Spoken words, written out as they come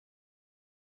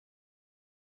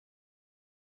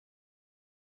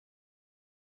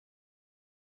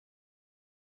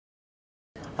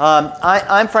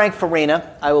I'm Frank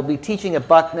Farina. I will be teaching at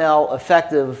Bucknell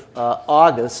effective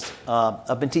August.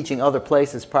 I've been teaching other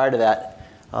places prior to that.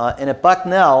 And at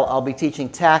Bucknell, I'll be teaching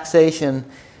taxation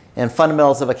and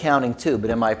fundamentals of accounting too.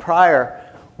 But in my prior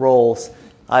roles,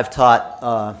 I've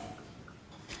taught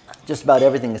just about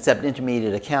everything except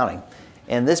intermediate accounting.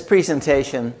 And this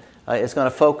presentation is going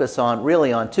to focus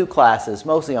really on two classes,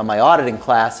 mostly on my auditing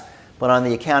class, but on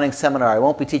the accounting seminar. I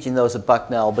won't be teaching those at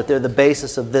Bucknell, but they're the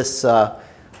basis of this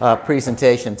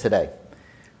presentation today.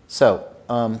 So,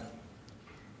 and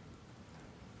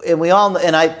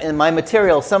in my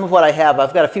materials, some of what I have,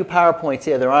 I've got a few PowerPoints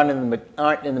here that aren't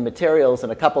in the materials,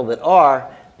 and a couple that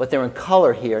are, but they're in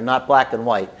color here, not black and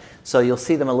white. So you'll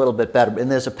see them a little bit better.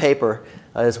 And there's a paper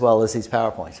as well as these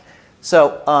PowerPoints.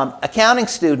 So accounting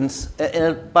students,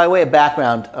 and by way of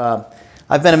background,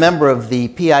 I've been a member of the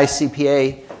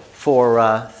PICPA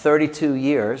for 32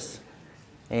 years.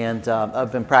 And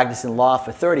I've been practicing law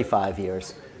for 35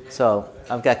 years. So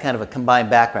I've got kind of a combined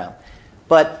background.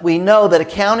 But we know that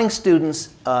accounting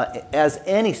students, as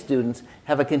any students,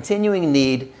 have a continuing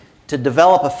need to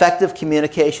develop effective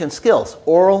communication skills,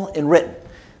 oral and written.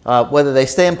 Whether they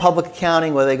stay in public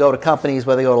accounting, whether they go to companies,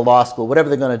 whether they go to law school, whatever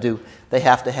they're going to do, they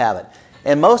have to have it.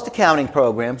 And most accounting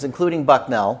programs, including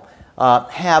Bucknell,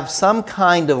 have some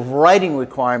kind of writing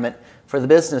requirement for the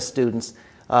business students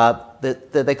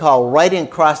that they call writing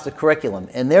across the curriculum.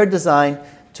 And they're designed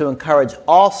to encourage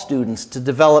all students to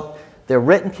develop their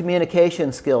written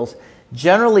communication skills,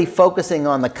 generally focusing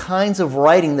on the kinds of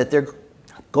writing that they're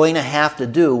going to have to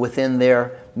do within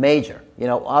their major. You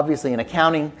know, obviously an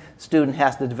accounting student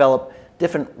has to develop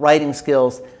different writing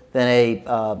skills than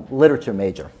a literature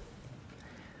major.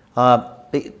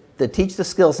 They teach the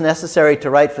skills necessary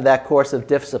to write for that course of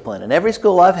discipline. And every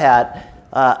school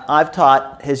I've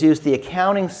taught has used the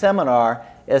accounting seminar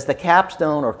as the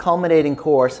capstone or culminating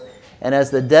course and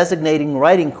as the designating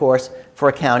writing course for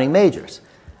accounting majors.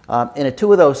 In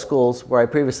two of those schools where I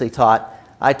previously taught,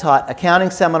 I taught accounting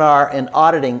seminar and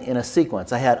auditing in a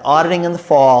sequence. I had auditing in the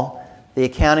fall, the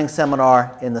accounting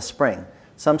seminar in the spring.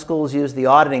 Some schools use the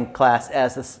auditing class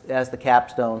as the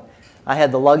capstone. I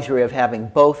had the luxury of having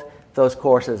both those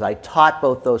courses. I taught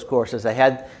both those courses. I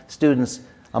had students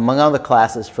among other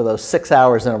classes for those 6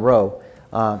 hours in a row.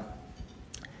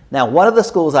 Now, one of the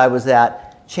schools I was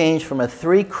at changed from a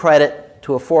 3-credit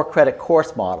to a 4-credit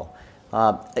course model.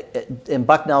 And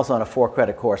Bucknell's on a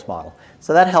 4-credit course model.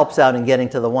 So that helps out in getting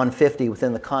to the 150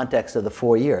 within the context of the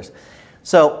 4 years.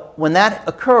 So when that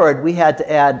occurred, we had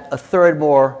to add a third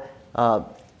more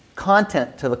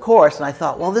content to the course. And I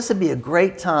thought, well, this would be a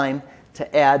great time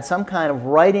to add some kind of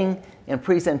writing and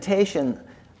presentation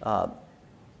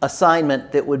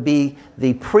assignment that would be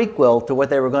the prequel to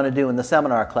what they were going to do in the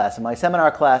seminar class. In my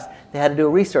seminar class, they had to do a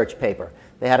research paper.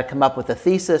 They had to come up with a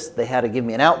thesis. They had to give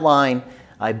me an outline.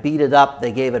 I beat it up.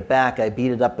 They gave it back. I beat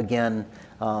it up again,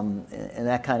 and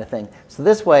that kind of thing. So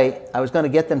this way, I was going to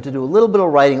get them to do a little bit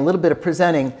of writing, a little bit of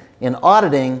presenting in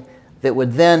auditing that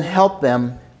would then help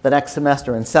them the next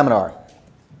semester in seminar.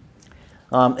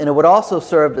 And it would also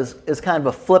serve as kind of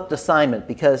a flipped assignment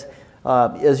because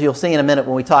as you'll see in a minute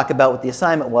when we talk about what the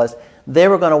assignment was, they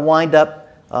were going to wind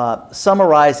up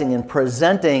summarizing and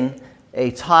presenting a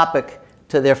topic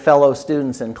to their fellow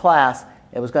students in class.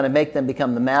 It was going to make them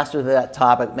become the master of that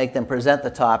topic, make them present the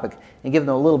topic, and give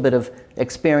them a little bit of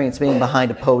experience being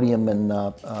behind a podium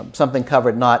and something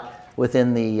covered not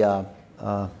within the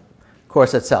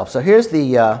course itself. So here's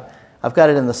the, I've got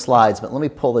it in the slides, but let me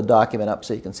pull the document up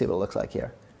so you can see what it looks like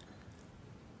here.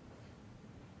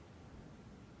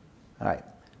 All right,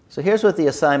 so here's what the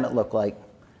assignment looked like.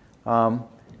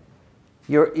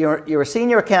 You're a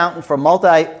senior accountant for a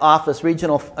multi-office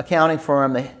regional accounting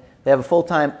firm. They have a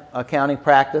full-time accounting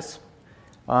practice.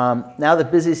 Now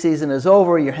that busy season is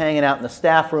over, you're hanging out in the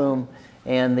staff room,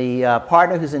 and the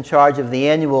partner who's in charge of the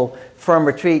annual firm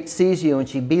retreat sees you, and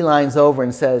she beelines over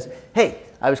and says, "Hey,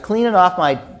 I was cleaning off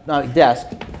my desk,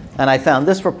 and I found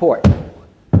this report.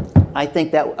 I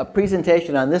think that a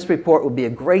presentation on this report would be a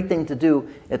great thing to do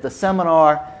at the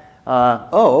seminar."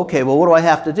 Oh, okay, well, what do I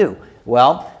have to do?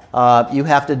 Well, you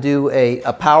have to do a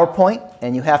PowerPoint,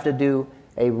 and you have to do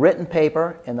a written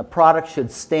paper, and the product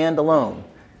should stand alone,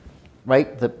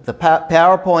 right? The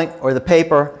PowerPoint or the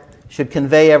paper should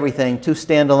convey everything to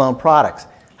standalone products.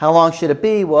 How long should it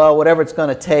be? Well, whatever it's going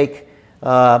to take,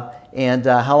 and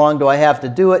how long do I have to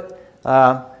do it?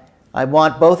 I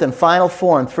want both in final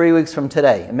form 3 weeks from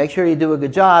today. And make sure you do a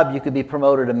good job. You could be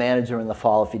promoted to manager in the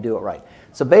fall if you do it right.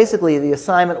 So basically, the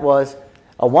assignment was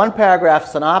a 1-paragraph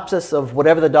synopsis of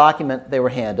whatever the document they were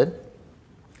handed,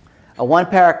 a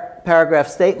 1-paragraph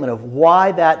statement of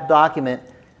why that document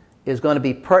is going to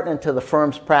be pertinent to the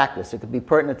firm's practice. It could be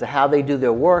pertinent to how they do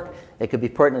their work. It could be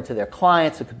pertinent to their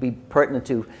clients. It could be pertinent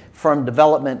to firm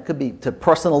development. It could be to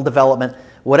personal development.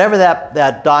 Whatever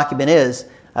that document is,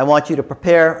 I want you to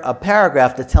prepare a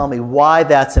paragraph to tell me why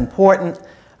that's important.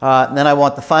 And then I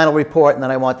want the final report, and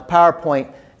then I want the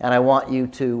PowerPoint, and I want you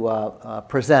to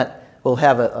present. We'll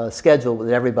have a schedule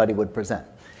that everybody would present.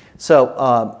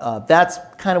 So that's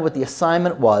kind of what the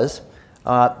assignment was.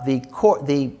 The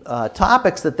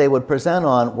topics that they would present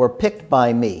on were picked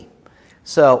by me.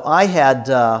 So I had,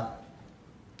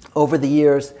 over the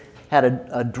years, had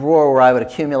a drawer where I would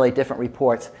accumulate different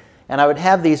reports. And I would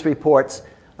have these reports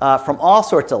from all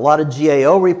sorts, a lot of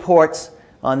GAO reports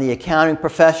on the accounting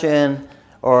profession,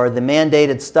 or the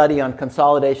mandated study on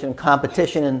consolidation and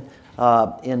competition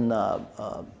in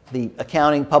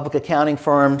the public accounting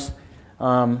firms.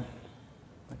 How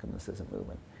come this isn't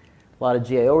moving? A lot of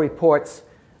GAO reports.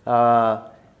 As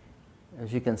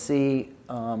you can see,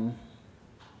 some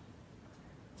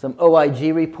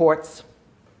OIG reports.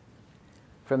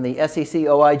 From the SEC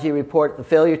OIG report, the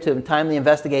failure to timely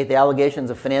investigate the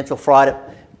allegations of financial fraud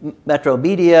at Metro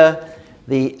Media,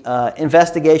 the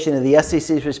investigation of the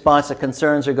SEC's response to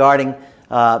concerns regarding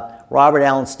Robert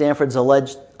Allen Stanford's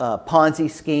alleged Ponzi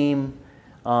scheme,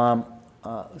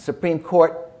 Supreme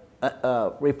Court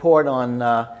report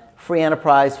on Free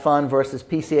Enterprise Fund versus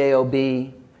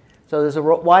PCAOB. So there's a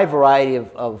wide variety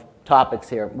of topics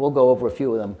here. We'll go over a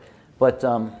few of them. But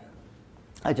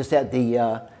I just had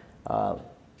the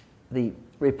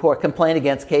report, complaint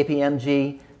against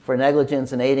KPMG for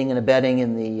negligence and aiding and abetting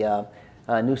in the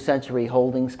New Century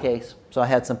Holdings case. So I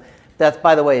had some. That's,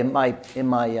 by the way, in my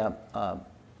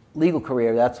legal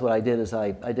career, that's what I did. Is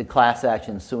I did class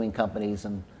actions suing companies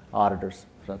and auditors.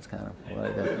 So that's kind of what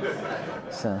I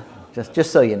did. So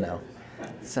just so you know.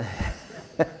 So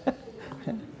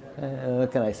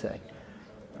what can I say?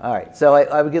 All right. So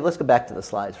I would let's go back to the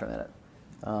slides for a minute.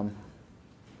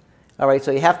 All right.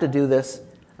 So you have to do this.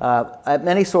 I have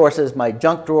many sources, my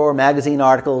junk drawer, magazine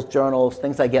articles, journals,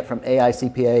 things I get from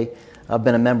AICPA. I've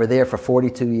been a member there for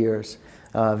 42 years,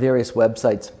 various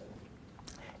websites.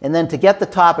 And then to get the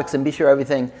topics and be sure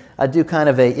everything, I do kind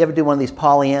of you ever do one of these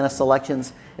Pollyanna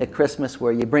selections at Christmas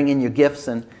where you bring in your gifts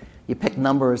and you pick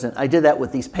numbers? And I did that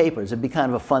with these papers. It'd be kind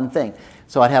of a fun thing.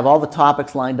 So I'd have all the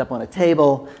topics lined up on a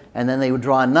table, and then they would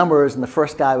draw numbers, and the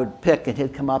first guy would pick, and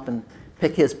he'd come up and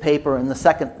pick his paper, and the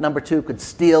second, number two, could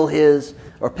steal his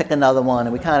or pick another one,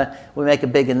 and we make a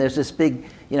big, and there's this big,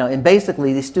 and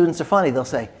basically these students are funny. They'll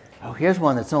say, oh, here's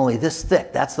one that's only this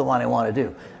thick. That's the one I want to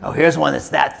do. Oh, here's one that's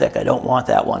that thick. I don't want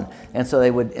that one. And so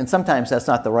they would, and sometimes that's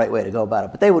not the right way to go about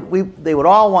it. But they would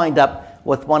all wind up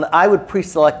with one. I would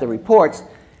pre-select the reports.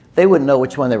 They wouldn't know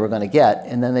which one they were going to get,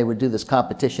 and then they would do this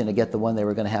competition to get the one they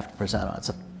were going to have to present on.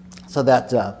 So that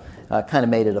kind of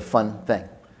made it a fun thing.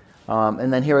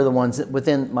 And then here are the ones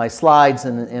within my slides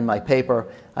and in my paper.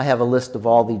 I have a list of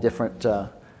all the different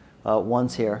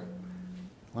ones here.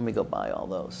 Let me go by all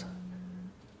those.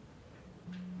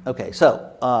 Okay,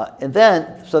 so and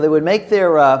then they would make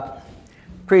their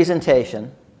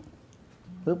presentation.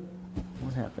 Oop,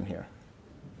 what happened here?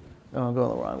 Oh, I'm going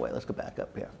the wrong way. Let's go back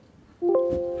up here.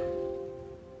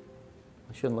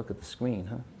 I shouldn't look at the screen,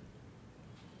 huh?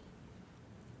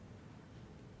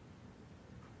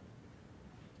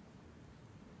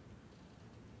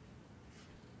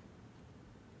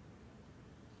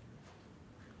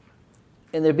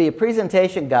 And there'd be a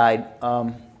presentation guide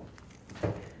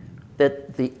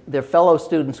that their fellow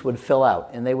students would fill out.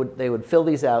 And they would fill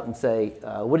these out and say,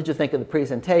 what did you think of the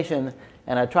presentation?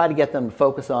 And I'd try to get them to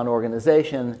focus on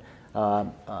organization.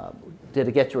 Did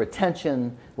it get your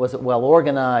attention? Was it well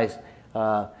organized?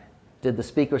 Did the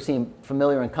speaker seem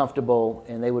familiar and comfortable?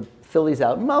 And they would fill these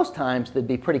out. Most times they'd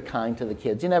be pretty kind to the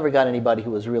kids. You never got anybody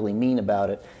who was really mean about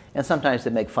it. And sometimes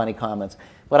they'd make funny comments.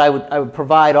 But I would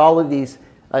provide all of these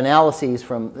analyses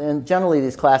from, and generally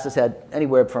these classes had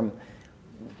anywhere from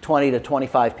 20 to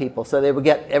 25 people. So they would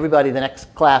get, everybody, the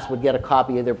next class would get a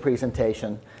copy of their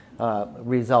presentation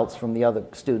results from the other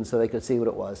students so they could see what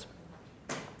it was.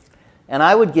 And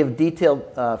I would give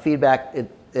detailed feedback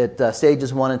at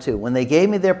stages 1 and 2. When they gave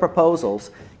me their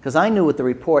proposals, because I knew what the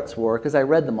reports were, because I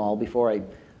read them all before I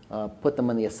put them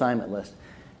on the assignment list.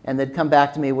 And they'd come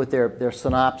back to me with their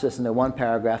synopsis and their one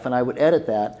paragraph, and I would edit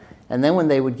that. And then when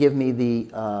they would give me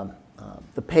the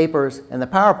papers and the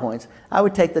PowerPoints, I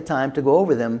would take the time to go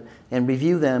over them and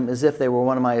review them as if they were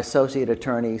one of my associate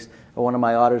attorneys or one of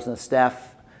my auditors and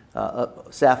staff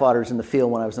auditors in the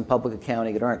field when I was in public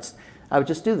accounting at Ernst. I would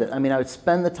just do that. I mean, I would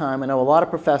spend the time. I know a lot of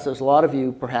professors, a lot of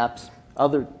you perhaps,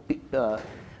 other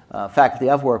faculty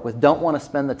I've worked with don't want to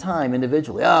spend the time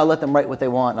individually. Oh, I'll let them write what they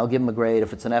want, and I'll give them a grade.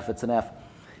 If it's an F, it's an F.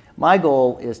 My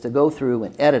goal is to go through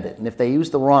and edit it. And if they use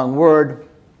the wrong word,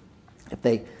 if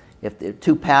they're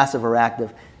too passive or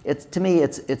active, to me,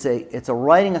 it's a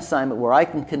writing assignment where I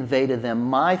can convey to them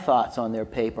my thoughts on their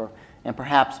paper, and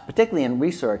perhaps, particularly in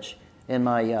research, in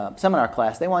my seminar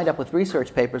class, they wind up with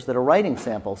research papers that are writing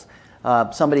samples.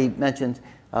 Somebody mentioned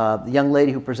the young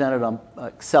lady who presented on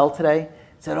Excel today,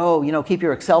 said, oh, you know, keep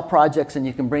your Excel projects and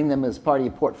you can bring them as part of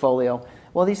your portfolio.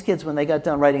 Well, these kids, when they got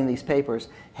done writing these papers,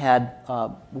 had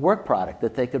work product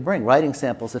that they could bring, writing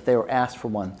samples. If they were asked for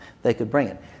one, they could bring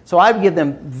it. So I would give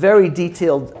them very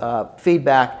detailed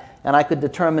feedback, and I could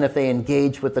determine if they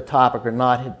engaged with the topic or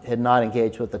not, had not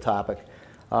engaged with the topic.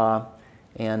 At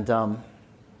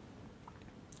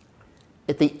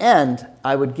the end,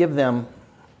 I would give them,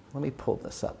 let me pull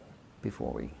this up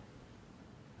before I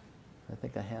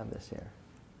think I have this here.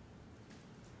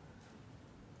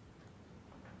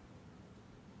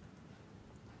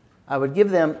 I would give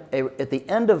them, at the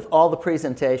end of all the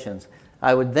presentations,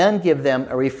 I would then give them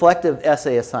a reflective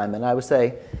essay assignment. I would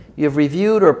say, you've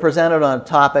reviewed or presented on a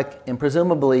topic, and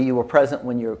presumably you were present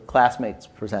when your classmates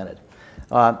presented.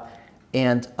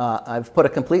 I've put a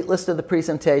complete list of the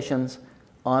presentations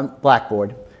on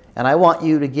Blackboard, and I want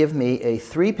you to give me a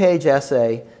 3-page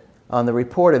essay on the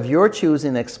report of your choosing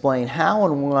and explain how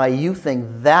and why you think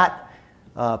that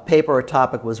paper or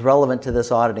topic was relevant to this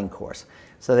auditing course.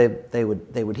 So they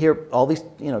would hear all these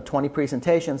 20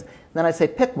 presentations. And then I'd say,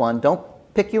 pick one. Don't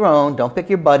pick your own. Don't pick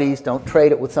your buddies. Don't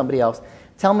trade it with somebody else.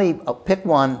 Tell me, pick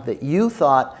one that you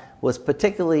thought was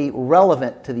particularly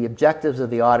relevant to the objectives of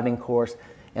the auditing course.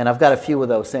 And I've got a few of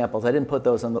those samples. I didn't put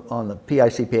those on the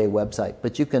PICPA website,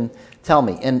 but you can tell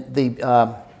me. And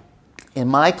in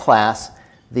my class,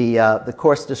 the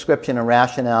course description and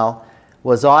rationale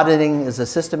was auditing is a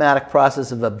systematic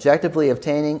process of objectively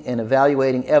obtaining and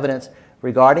evaluating evidence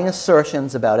regarding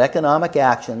assertions about economic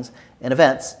actions and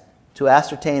events to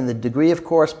ascertain the degree of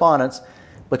correspondence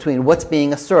between what's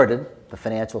being asserted, the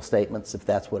financial statements, if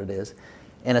that's what it is,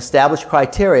 and established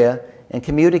criteria and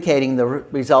communicating the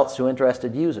results to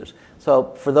interested users.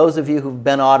 So for those of you who've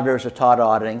been auditors or taught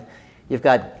auditing, you've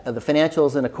got the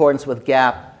financials in accordance with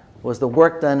GAAP, was the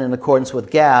work done in accordance with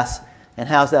GAS, and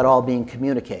how's that all being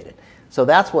communicated? So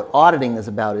that's what auditing is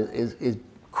about, is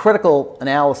critical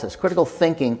analysis, critical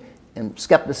thinking, and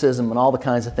skepticism, and all the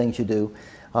kinds of things you do.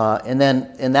 And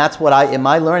that's what in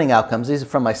my learning outcomes, these are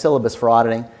from my syllabus for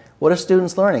auditing, what are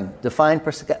students learning? Define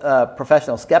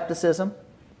professional skepticism,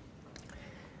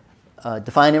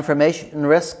 define information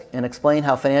risk, and explain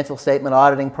how financial statement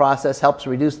auditing process helps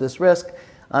reduce this risk,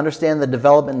 understand the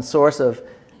development and source of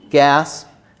GAS,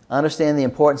 understand the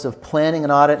importance of planning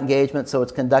an audit engagement so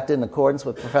it's conducted in accordance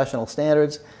with professional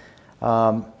standards,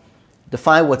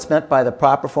 define what's meant by the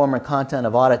proper form and content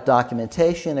of audit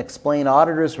documentation, explain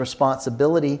auditors'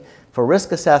 responsibility for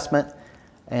risk assessment,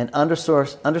 and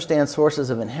understand sources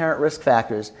of inherent risk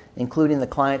factors, including the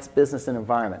client's business and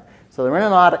environment. So they're in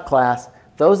an audit class.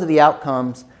 Those are the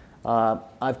outcomes.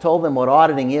 I've told them what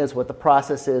auditing is, what the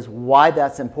process is, why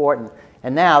that's important.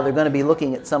 And now they're going to be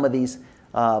looking at some of these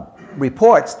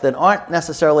reports that aren't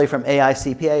necessarily from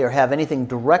AICPA or have anything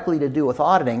directly to do with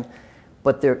auditing,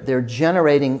 but they're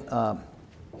generating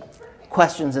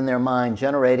questions in their mind,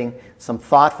 generating some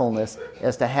thoughtfulness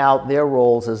as to how their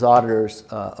roles as auditors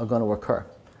are going to occur.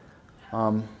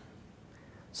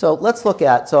 So let's look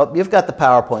at, so you've got the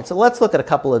PowerPoint, so let's look at a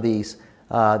couple of these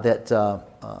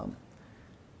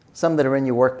some that are in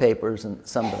your work papers and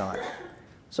some that aren't.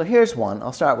 So here's one.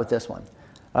 I'll start with this one.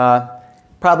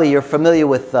 Probably you're familiar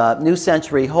with New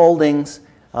Century Holdings.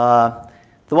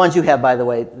 The ones you have, by the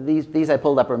way, these I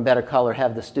pulled up are in better color,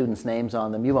 have the students' names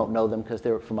on them. You won't know them because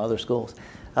they're from other schools.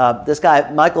 This guy,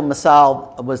 Michael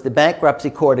Massal, was the bankruptcy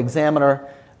court examiner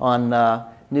on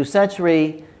New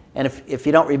Century. And if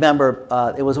you don't remember,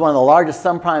 it was one of the largest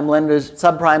subprime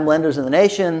lenders in the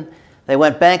nation. They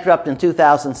went bankrupt in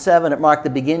 2007. It marked the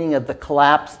beginning of the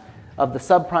collapse of the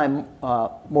subprime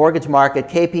mortgage market.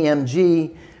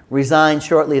 KPMG resigned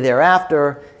shortly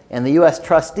thereafter, and the U.S.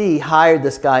 trustee hired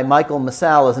this guy, Michael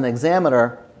Massal, as an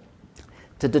examiner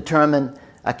to determine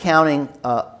accounting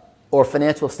or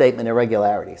financial statement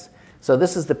irregularities. So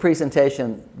this is the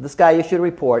presentation. This guy issued a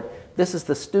report. This is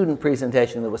the student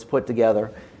presentation that was put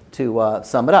together to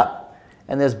sum it up.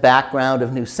 And there's background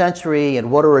of New Century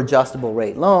and what are adjustable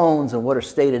rate loans and what are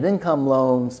stated income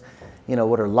loans, you know,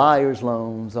 what are liar's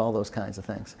loans, all those kinds of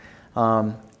things.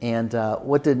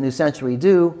 What did New Century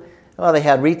do? Well, they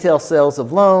had retail sales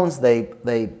of loans.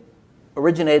 They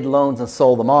originated loans and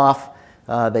sold them off.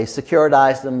 They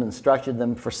securitized them and structured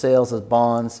them for sales as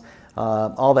bonds.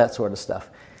 all that sort of stuff.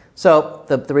 So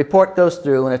the report goes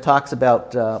through and it talks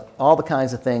about all the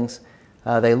kinds of things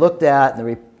they looked at,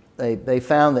 and they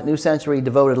found that New Century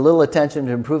devoted little attention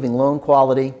to improving loan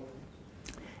quality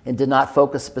and did not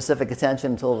focus specific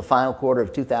attention until the final quarter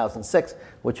of 2006,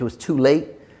 which was too late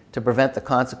to prevent the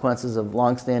consequences of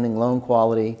longstanding loan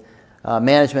quality.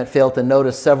 Management failed to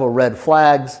notice several red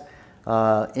flags,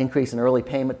 increase in early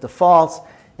payment defaults,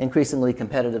 increasingly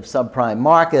competitive subprime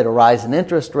market, a rise in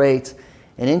interest rates,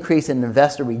 an increase in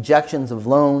investor rejections of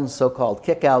loans, so-called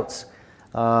kickouts,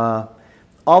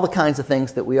 all the kinds of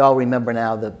things that we all remember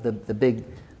now, the big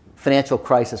financial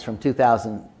crisis from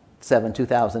 2007,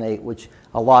 2008, which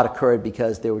a lot occurred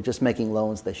because they were just making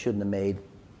loans they shouldn't have made.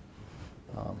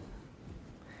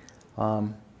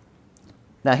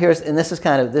 Now here's, and this is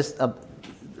kind of this,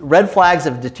 red flags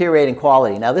of deteriorating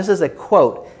quality. Now this is a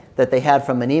quote that they had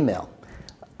from an email.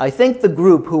 I think the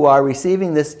group who are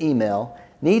receiving this email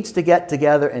needs to get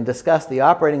together and discuss the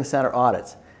operating center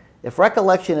audits. If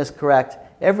recollection is correct,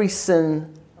 every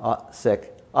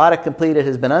audit completed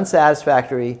has been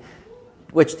unsatisfactory,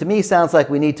 which to me sounds like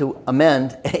we need to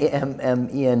amend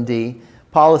AMMEND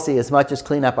policy as much as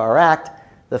clean up our act.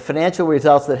 The financial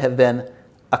results that have been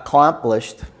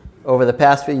accomplished over the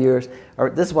past few years,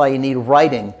 this is why you need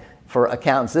writing for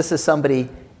accountants. This is somebody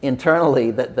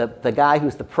internally, the guy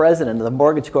who's the president of the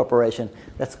mortgage corporation,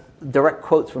 that's direct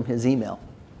quotes from his email.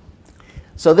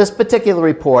 So this particular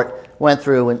report went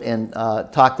through and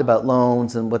talked about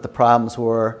loans and what the problems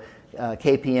were,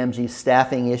 KPMG's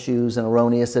staffing issues and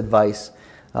erroneous advice.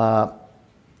 I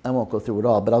won't go through it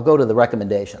all, but I'll go to the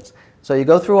recommendations. So you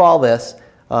go through all this,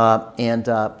 and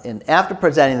after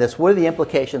presenting this, what are the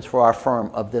implications for our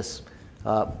firm of this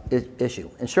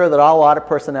issue? Ensure that all audit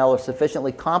personnel are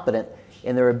sufficiently competent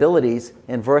in their abilities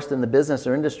and versed in the business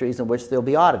or industries in which they'll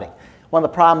be auditing. One of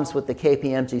the problems with the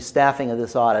KPMG staffing of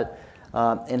this audit,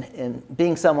 and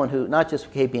being someone who, not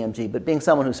just KPMG, but being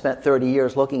someone who spent 30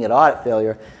 years looking at audit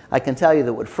failure, I can tell you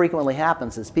that what frequently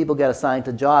happens is people get assigned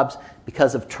to jobs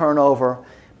because of turnover,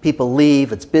 people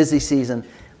leave, it's busy season.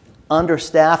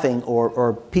 Understaffing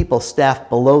or people staffed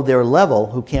below their level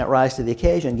who can't rise to the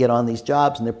occasion get on these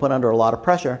jobs and they're put under a lot of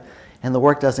pressure and the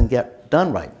work doesn't get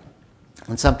done right.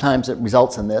 And sometimes it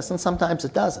results in this and sometimes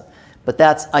it doesn't. But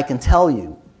that's, I can tell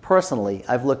you personally,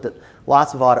 I've looked at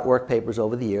lots of audit work papers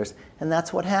over the years, and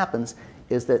that's what happens,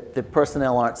 is that the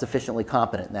personnel aren't sufficiently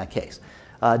competent in that case.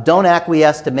 Don't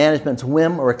acquiesce to management's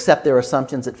whim or accept their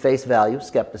assumptions at face value,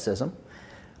 skepticism.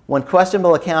 When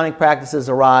questionable accounting practices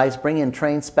arise, bring in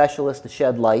trained specialists to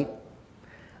shed light.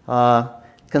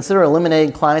 Consider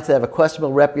eliminating clients that have a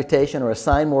questionable reputation or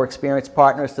assign more experienced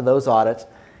partners to those audits.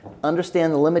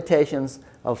 Understand the limitations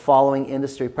of following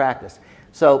industry practice.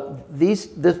 So this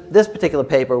particular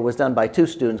paper was done by 2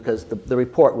 students because the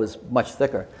report was much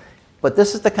thicker. But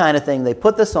this is the kind of thing, they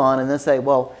put this on and then say,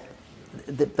 well,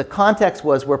 the context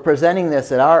was we're presenting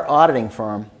this at our auditing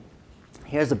firm.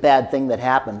 Here's a bad thing that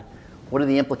happened. What are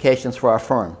the implications for our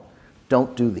firm?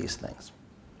 Don't do these things.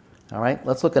 All right,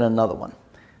 let's look at another one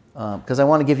because I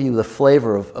want to give you the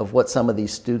flavor of what some of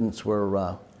these students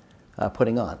were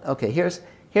putting on. Okay, here's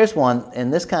one,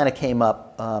 and this kind of came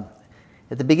up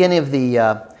at the beginning of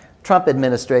the Trump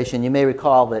administration. You may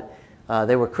recall that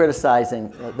they were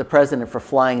criticizing the president for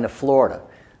flying to Florida,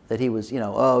 that he was,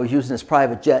 he's using his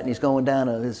private jet and he's going down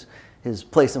to his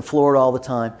place in Florida all the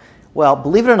time. Well,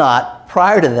 believe it or not,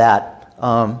 prior to that,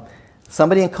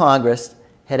 somebody in Congress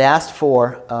had asked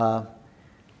for,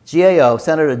 GAO,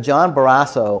 Senator John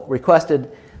Barrasso,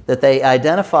 requested that they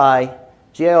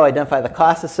GAO identify the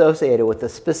costs associated with a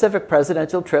specific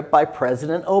presidential trip by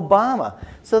President Obama.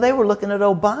 So they were looking at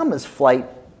Obama's flight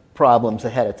problems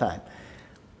ahead of time.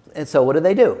 And so what did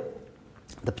they do?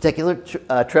 The particular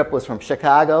trip was from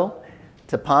Chicago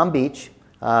to Palm Beach.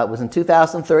 It was in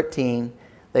 2013.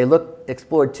 They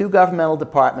explored 2 governmental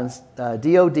departments,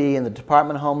 DOD and the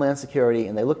Department of Homeland Security,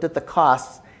 and they looked at the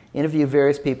costs, interviewed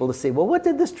various people to see, well, what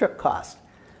did this trip cost?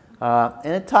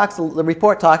 And the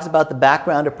report talks about the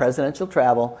background of presidential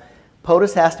travel.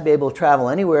 POTUS has to be able to travel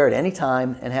anywhere at any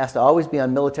time and has to always be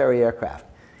on military aircraft.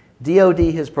 DOD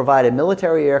has provided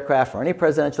military aircraft for any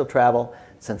presidential travel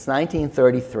since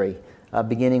 1933,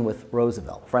 beginning with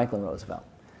Franklin Roosevelt.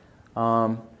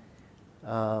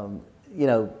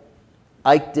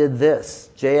 Ike did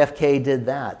this, JFK did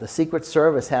that. The Secret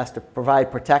Service has to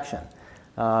provide protection.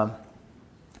 What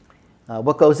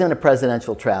goes into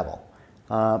presidential travel?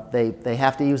 They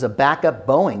have to use a backup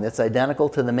Boeing that's identical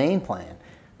to the main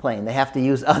plane. They have to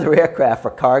use other aircraft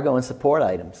for cargo and support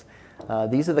items.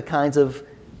 These are the kinds of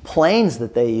planes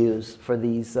that they use for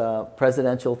these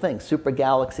presidential things. Super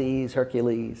Galaxies,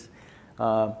 Hercules.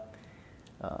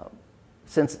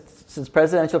 Since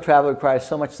presidential travel requires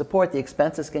so much support, the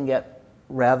expenses can get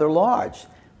rather large.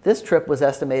 This trip was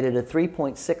estimated at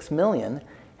 $3.6 million,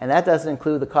 and that doesn't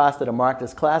include the cost that are marked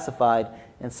as classified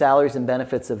and salaries and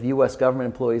benefits of U.S. government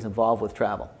employees involved with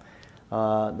travel.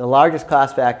 The largest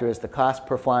cost factor is the cost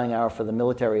per flying hour for the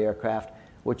military aircraft,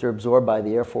 which are absorbed by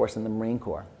the Air Force and the Marine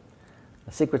Corps.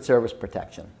 The Secret Service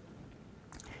protection.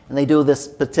 And they do this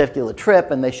particular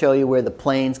trip, and they show you where the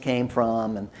planes came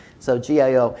from. And so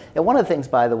GAO. And one of the things,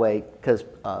 by the way, because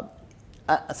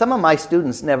some of my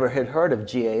students never had heard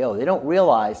of GAO. They don't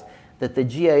realize that the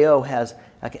GAO has,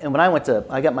 and when I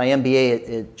got my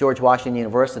MBA at George Washington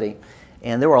University,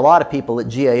 and there were a lot of people at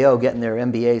GAO getting their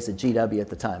MBAs at GW at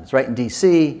the time. It's right in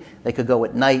DC. They could go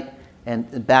at night.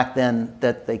 And back then,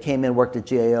 that they came in, worked at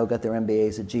GAO, got their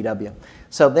MBAs at GW.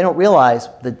 So they don't realize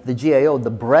that the GAO,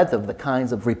 the breadth of the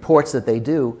kinds of reports that they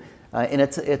do, and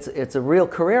it's a real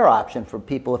career option for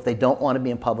people if they don't want to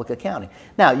be in public accounting.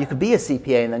 Now, you could be a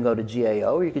CPA and then go to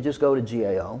GAO, or you could just go to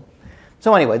GAO.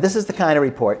 So anyway, this is the kind of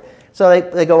report. So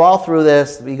they go all through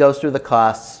this. He goes through the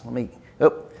costs.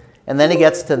 And then he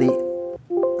gets to the,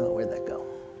 oh, where'd that go?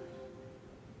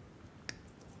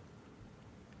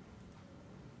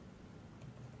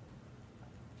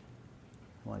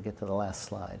 I want to get to the last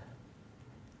slide.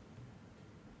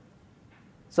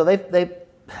 So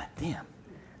damn.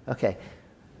 Okay.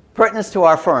 Pertinence to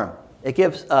our firm. It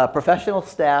gives professional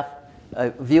staff a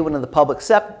view into the public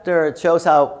sector. It shows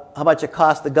how much it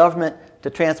costs the government to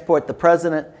transport the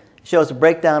president. It shows a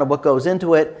breakdown of what goes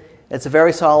into it. It's a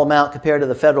very small amount compared to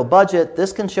the federal budget.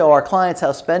 This can show our clients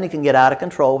how spending can get out of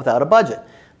control without a budget.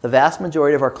 The vast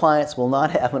majority of our clients will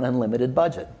not have an unlimited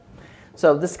budget.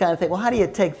 So this kind of thing, well, how do you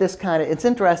take this kind of, it's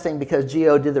interesting because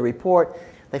GAO did the report.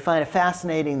 They find it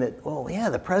fascinating that, oh yeah,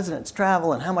 the president's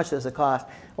travel and how much does it cost?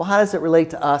 Well, how does it relate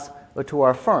to us or to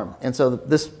our firm? And so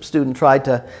this student tried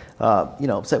to,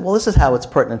 say, well, this is how it's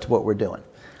pertinent to what we're doing.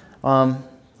 Let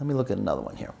me look at another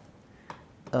one here.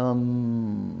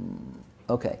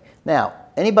 Okay, now,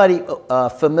 anybody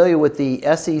familiar with the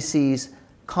SEC's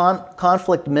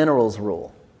conflict minerals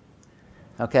rule?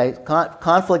 Okay,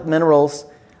 conflict minerals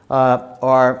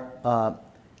are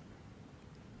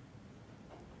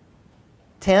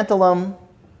tantalum,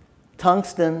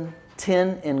 tungsten,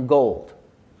 tin, and gold.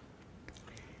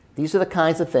 These are the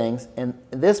kinds of things. And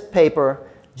this paper,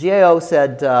 GAO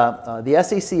said, the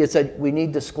SEC had said we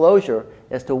need disclosure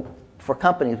as to, for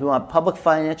companies, we want public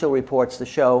financial reports to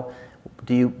show,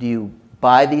 do you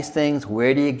buy these things?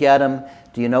 Where do you get them?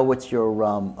 Do you know what's your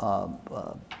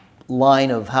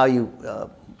line of how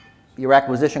your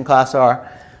acquisition costs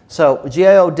are? So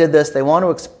GAO did this. They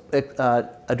want to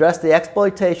address the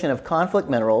exploitation of conflict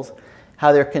minerals,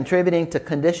 how they're contributing to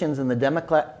conditions in the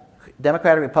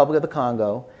Democratic Republic of the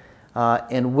Congo,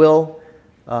 and will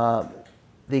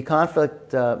the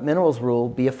conflict minerals rule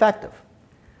be effective?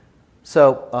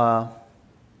 So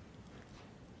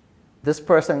this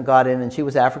person got in, and she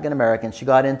was African American. She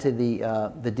got into the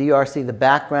DRC, the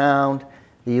background,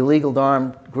 the illegal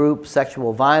armed group,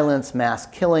 sexual violence, mass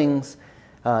killings.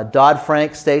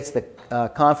 Dodd-Frank states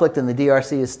that conflict in the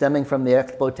DRC is stemming from the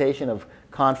exploitation of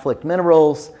conflict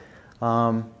minerals,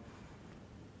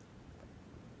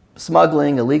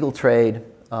 smuggling, illegal trade.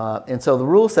 And so the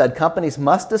rule said companies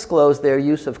must disclose their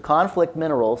use of conflict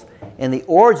minerals and the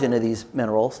origin of these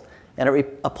minerals, and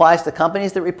it applies to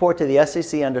companies that report to the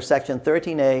SEC under Section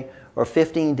 13A or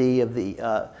 15D of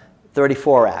the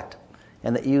 34 Act,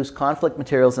 and that use conflict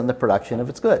materials in the production of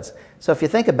its goods. So if you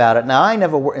think about it, now I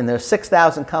never worked, and there's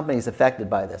 6,000 companies affected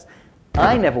by this.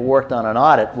 I never worked on an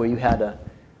audit where you had to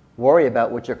worry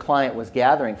about what your client was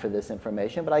gathering for this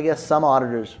information, but I guess some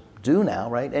auditors do now,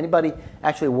 right? Anybody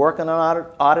actually work on an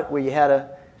audit where you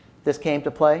had this came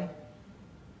to play?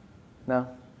 No?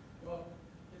 Well,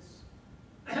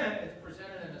 it's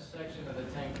presented in a section of the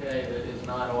 10K that is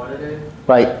not audited.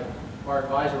 Right. Our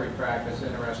advisory practice,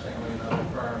 interestingly, in other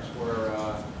firms, were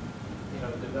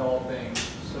developing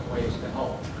some ways to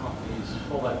help companies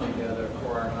pull that together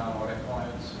for our non-audit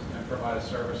clients and provide a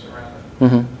service around it.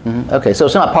 Mm-hmm, mm-hmm. Okay, so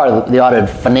it's not part of the audited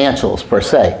financials per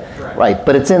se, Correct. Right?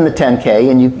 But it's in the 10K,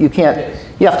 and you can't.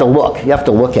 You have to look. You have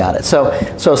to look at it. So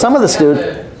some of the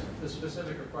students. The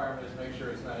specific requirement is make sure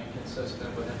it's not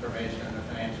inconsistent with information in the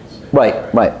financial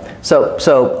statement. Right.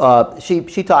 So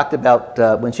she talked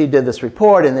about when she did this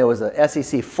report, and there was a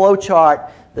SEC flow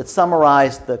chart that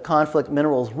summarized the conflict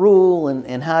minerals rule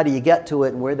and how do you get to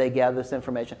it and where they gather this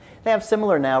information. They have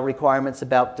similar now requirements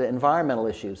about environmental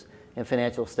issues in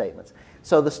financial statements.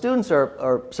 So the students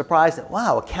are surprised that,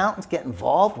 wow, accountants get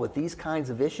involved with these kinds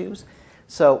of issues.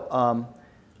 So,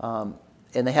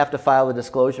 and they have to file a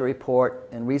disclosure report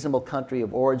and reasonable country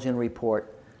of origin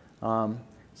report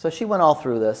So she went all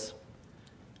through this,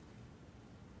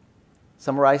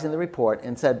 summarizing the report,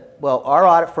 and said, well, our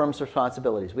audit firm's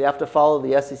responsibilities. We have to follow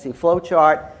the SEC flow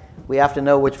chart. We have to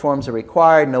know which forms are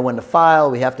required, know when to file.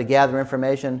 We have to gather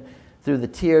information through the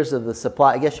tiers of the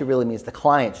supply. I guess she really means the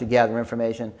client should gather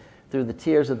information through the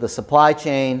tiers of the supply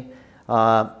chain.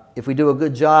 If we do a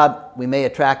good job, we may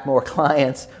attract more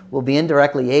clients. We'll be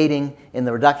indirectly aiding in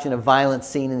the reduction of violence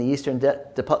seen in the Eastern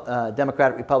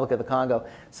Democratic Republic of the Congo.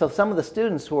 So some of the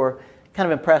students were kind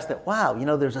of impressed that, wow, you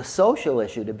know, there's a social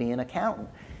issue to be an accountant.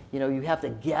 You know, you have to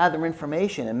gather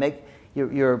information and make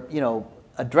you're you know,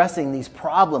 addressing these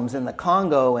problems in the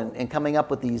Congo and coming up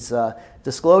with these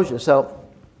disclosures. So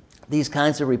these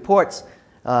kinds of reports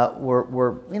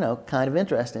were you know, kind of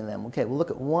interesting to them. Okay, we'll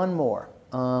look at one more.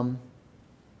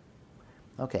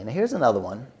 Okay, now here's another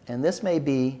one, and this may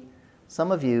be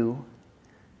some of you.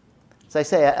 As I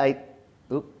say,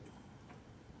 oop,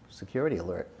 security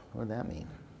alert. What did that mean?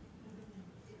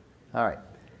 All right.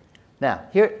 Now,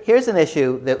 here's an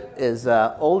issue that is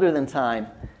older than time.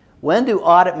 When do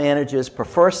audit managers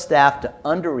prefer staff to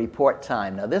underreport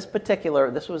time? Now, this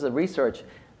was a research.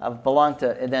 I've belonged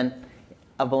to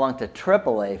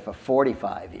AAA for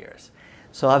 45 years.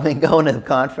 So I've been going to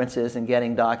conferences and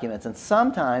getting documents, and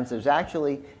sometimes there's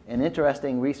actually an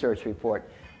interesting research report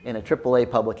in a AAA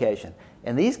publication.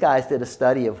 And these guys did a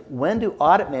study of when do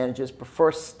audit managers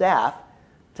prefer staff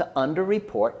to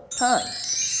underreport time?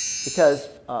 Because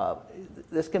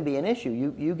this can be an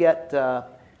issue. You get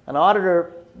an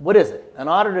auditor, what is it? An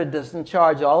auditor doesn't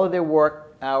charge all of their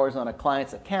work hours on a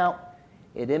client's account.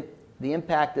 The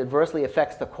impact adversely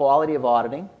affects the quality of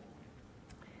auditing.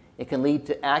 It can lead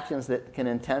to actions that can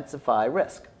intensify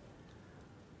risk.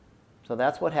 So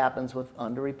that's what happens with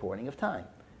underreporting of time.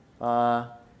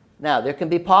 Now, there can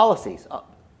be policies,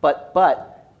 but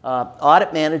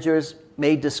audit managers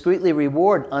may discreetly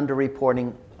reward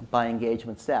underreporting by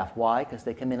engagement staff. Why? Because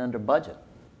they come in under budget.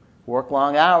 Work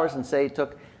long hours and say it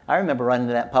took, I remember running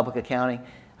to that public accounting.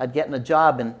 I'd get in a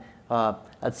job and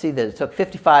I'd see that it took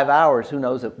 55 hours, who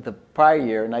knows, the prior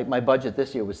year, and my budget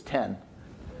this year was 10.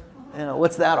 You know,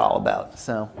 what's that all about?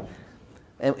 So,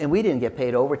 and we didn't get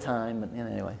paid overtime. But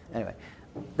anyway,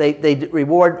 they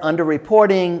reward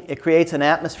underreporting. It creates an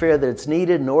atmosphere that it's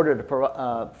needed in order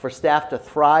to, for staff to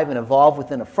thrive and evolve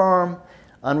within a firm.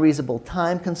 Unreasonable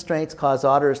time constraints cause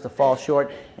auditors to fall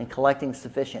short in collecting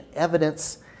sufficient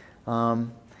evidence.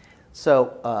 Audit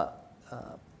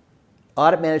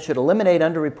managers should eliminate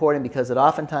underreporting because it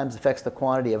oftentimes affects the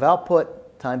quantity of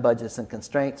output. Time budgets and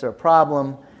constraints are a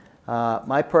problem.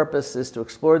 My purpose is to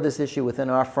explore this issue within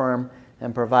our firm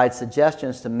and provide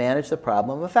suggestions to manage the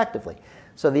problem effectively.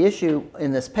 So the issue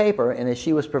in this paper, and as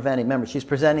she was presenting, remember, she's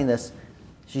presenting this,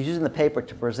 she's using the paper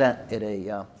to present at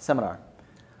a seminar.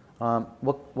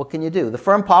 What can you do? The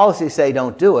firm policies say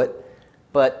don't do it,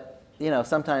 but you know,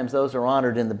 sometimes those are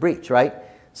honored in the breach, right?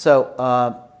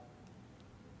 So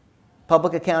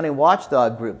public accounting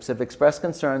watchdog groups have expressed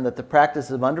concern that the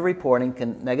practice of underreporting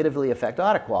can negatively affect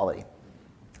audit quality.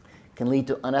 Can lead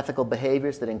to unethical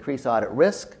behaviors that increase audit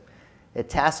risk. It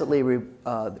tacitly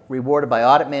rewarded by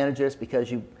audit managers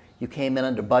because you came in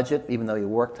under budget even though you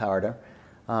worked harder.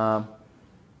 And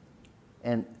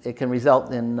it can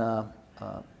result in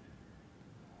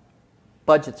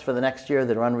budgets for the next year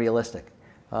that are unrealistic.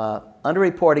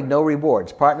 Underreporting, no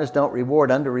rewards. Partners don't reward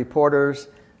underreporters.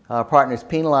 Partners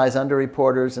penalize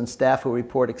underreporters and staff who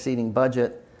report exceeding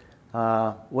budget.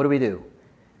 What do we do?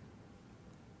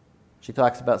 She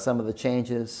talks about some of the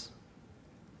changes.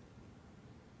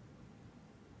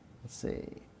 Let's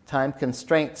see. Time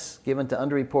constraints given to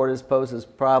underreporters poses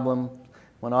problem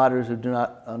when auditors who do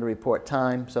not underreport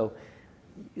time. So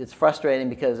it's frustrating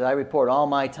because I report all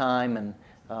my time and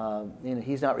you know,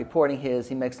 he's not reporting his.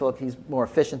 He makes it look he's more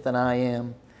efficient than I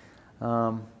am.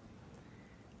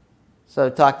 So I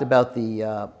talked about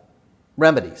the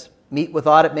remedies. Meet with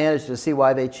audit managers to see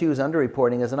why they choose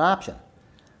underreporting as an option.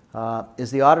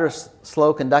 Is the auditor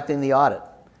slow conducting the audit?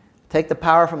 Take the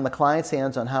power from the client's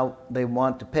hands on how they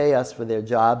want to pay us for their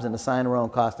jobs and assign our own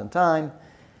cost and time.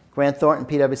 Grant Thornton,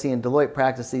 PwC, and Deloitte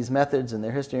practice these methods, and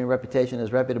their history and reputation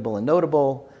is reputable and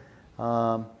notable.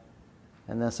 And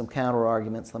then some counter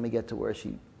arguments. Let me get to where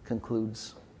she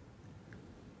concludes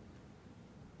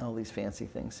all these fancy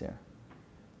things here.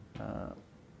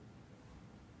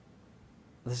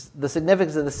 The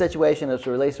significance of the situation as it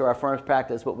relates to our firm's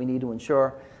practice, what we need to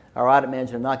ensure our audit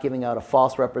manager are not giving out a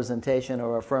false representation of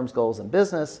our firm's goals and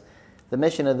business. The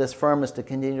mission of this firm is to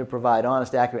continue to provide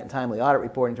honest, accurate, and timely audit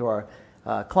reporting to our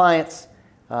clients,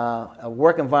 a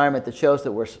work environment that shows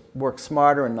that we work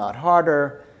smarter and not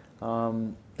harder,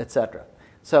 etc.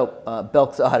 So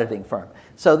Belk's auditing firm.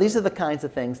 So these are the kinds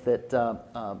of things that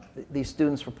these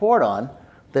students report on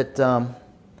that,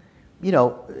 you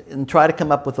know, and try to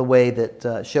come up with a way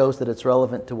that shows that it's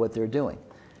relevant to what they're doing.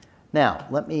 Now,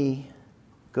 let me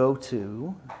go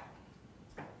to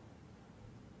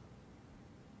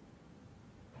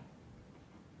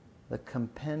the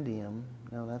compendium.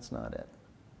 No, that's not it.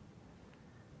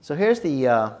 So here's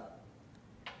the,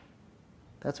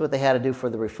 that's what they had to do for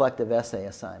the reflective essay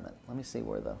assignment. Let me see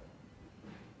where the,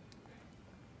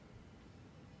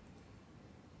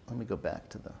 let me go back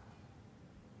to the,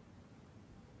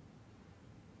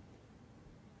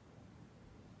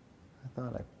 I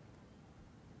thought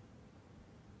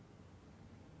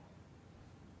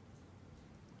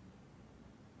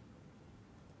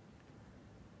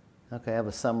I, okay, I have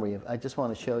a summary of, I just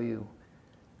want to show you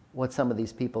what some of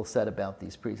these people said about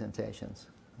these presentations.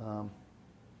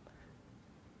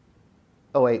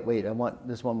 Oh, wait,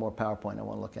 there's one more PowerPoint I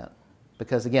want to look at.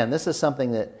 Because again, this is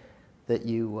something that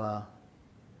you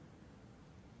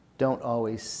don't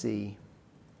always see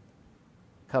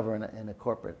cover in a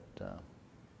corporate,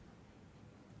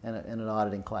 in an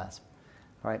auditing class.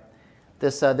 All right.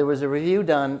 There was a review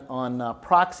done on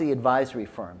proxy advisory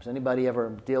firms. Anybody ever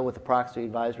deal with a proxy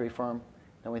advisory firm?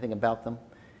 Know anything about them?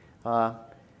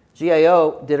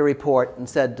 GAO did a report and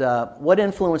said, what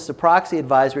influence do proxy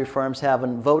advisory firms have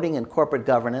in voting and corporate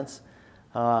governance?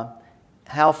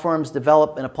 How firms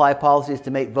develop and apply policies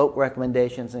to make vote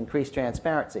recommendations and increase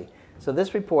transparency. So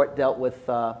this report dealt with,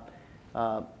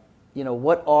 you know,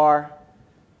 what are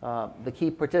the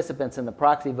key participants in the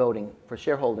proxy voting for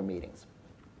shareholder meetings?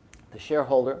 The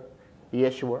shareholder, the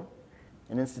issuer,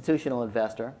 an institutional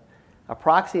investor, a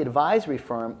proxy advisory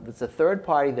firm that's a third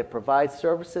party that provides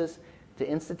services to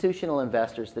institutional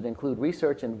investors that include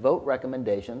research and vote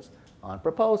recommendations on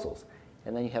proposals.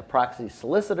 And then you have proxy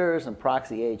solicitors and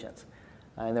proxy agents.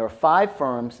 And there are 5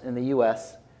 firms in the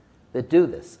US that do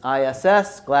this: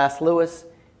 ISS, Glass Lewis,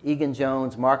 Egan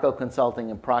Jones, Marco Consulting,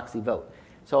 and Proxy Vote.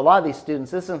 So a lot of these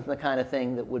students, this isn't the kind of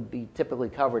thing that would be typically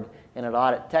covered in an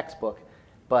audit textbook.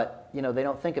 But you know, they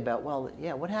don't think about, well,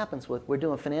 yeah, what happens with, we're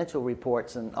doing financial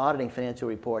reports and auditing financial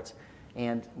reports,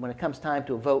 and when it comes time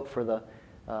to vote for the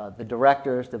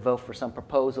directors, to vote for some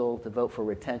proposal, to vote for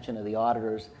retention of the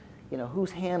auditors, you know,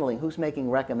 who's handling, who's making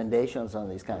recommendations on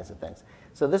these kinds of things.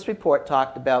 So this report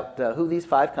talked about who these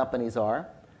 5 companies are,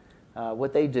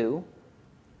 what they do.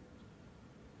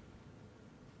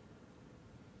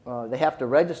 They have to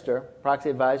register. Proxy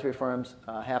advisory firms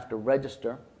have to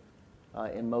register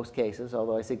in most cases,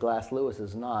 although I see Glass Lewis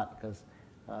is not, because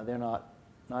they're not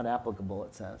applicable,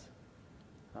 it says.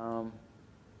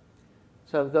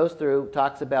 So it goes through,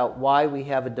 talks about why we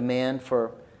have a demand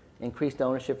for increased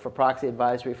ownership for proxy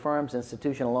advisory firms.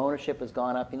 Institutional ownership has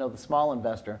gone up. You know, the small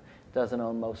investor doesn't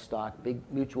own most stock. Big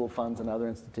mutual funds and other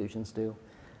institutions do.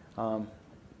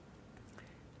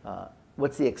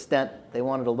 What's the extent? They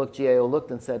wanted to look, GAO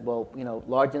looked and said, well, you know,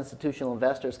 large institutional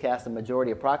investors cast a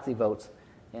majority of proxy votes,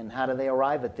 and how do they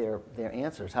arrive at their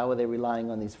answers? How are they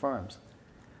relying on these firms?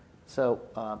 So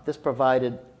this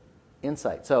provided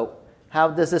insight. So how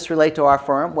does this relate to our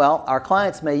firm? Well, our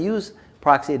clients may use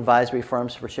proxy advisory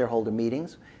firms for shareholder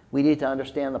meetings. We need to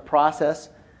understand the process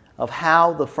of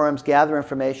how the firms gather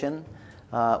information.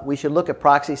 We should look at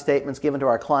proxy statements given to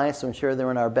our clients to ensure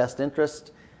they're in our best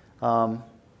interest, in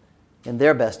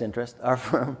their best interest. Our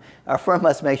firm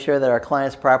must make sure that our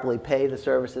clients properly pay the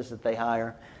services that they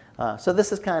hire. So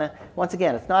this is kind of, once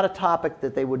again, it's not a topic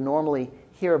that they would normally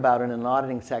hear about in an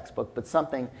auditing textbook, but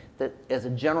something that, as a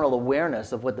general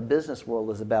awareness of what the business world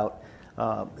is about,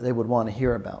 they would want to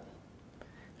hear about.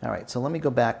 All right, so let me go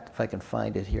back, if I can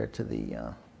find it here, to the,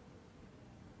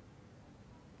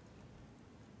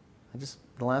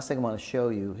 the last thing I want to show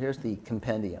you, here's the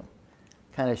compendium.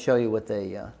 Kind of show you what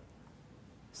they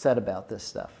said about this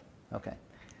stuff. Okay,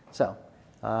 so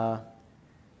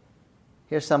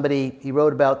here's somebody, he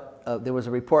wrote about, there was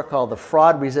a report called the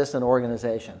Fraud-Resistant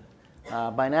Organization.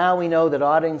 By now we know that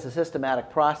auditing is a systematic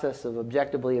process of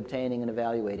objectively obtaining and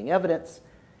evaluating evidence.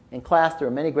 In class, there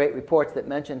are many great reports that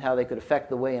mention how they could affect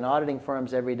the way an auditing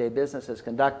firm's everyday business is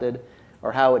conducted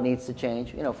or how it needs to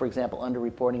change. You know, for example,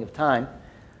 underreporting of time.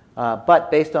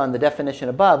 But based on the definition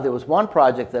above, there was one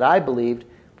project that I believed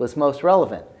was most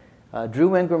relevant.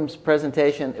 Drew Ingram's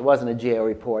presentation, it wasn't a GAO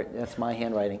report, that's my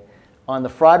handwriting, on the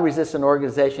fraud-resistant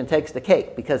organization takes the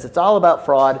cake because it's all about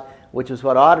fraud, which is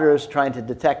what auditors are trying to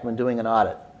detect when doing an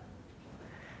audit.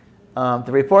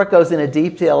 The report goes into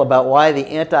detail about why the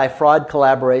anti-fraud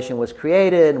collaboration was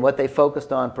created and what they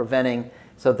focused on preventing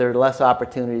so there are less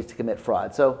opportunities to commit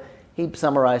fraud. So he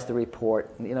summarized the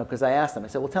report, you know, because I asked him, I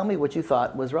said, well, tell me what you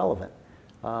thought was relevant.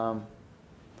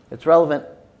 It's relevant,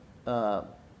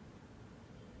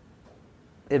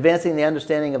 advancing the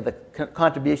understanding of the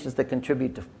contributions that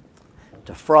contribute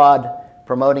to fraud,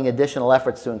 promoting additional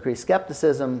efforts to increase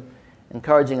skepticism,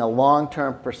 encouraging a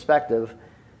long-term perspective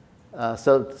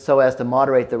so as to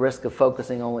moderate the risk of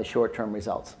focusing only short-term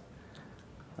results.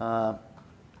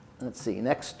 Let's see,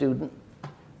 next student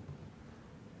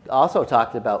also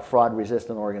talked about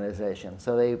fraud-resistant organization.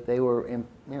 So they were,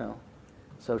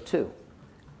 so too.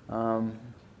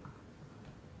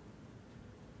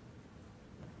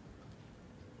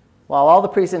 While all the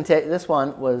this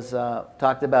one was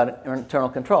talked about internal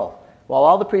control. While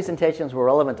all the presentations were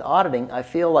relevant to auditing, I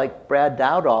feel like Brad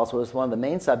Dowdall's was one of the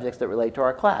main subjects that relate to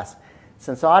our class.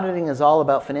 Since auditing is all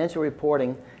about financial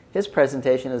reporting, his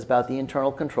presentation is about the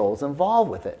internal controls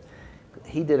involved with it.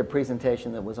 He did a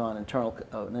presentation that was on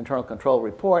an internal control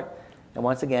report, and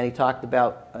once again he talked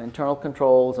about internal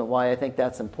controls and why I think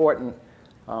that's important.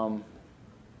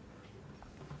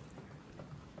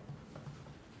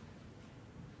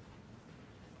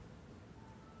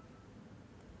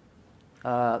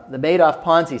 The Madoff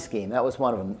Ponzi scheme, that was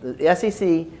one of them. The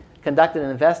SEC conducted an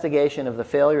investigation of the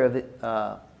failure of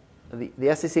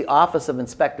the SEC Office of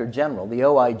Inspector General, the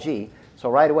OIG. So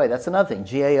right away, that's another thing.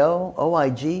 GAO,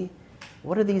 OIG,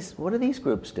 what do these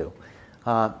groups do?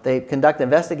 They conduct an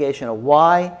investigation of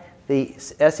why the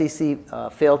SEC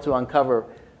failed to uncover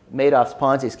Madoff's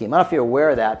Ponzi scheme. I don't know if you're aware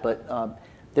of that, but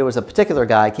there was a particular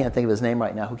guy, I can't think of his name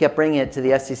right now, who kept bringing it to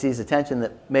the SEC's attention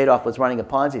that Madoff was running a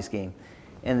Ponzi scheme.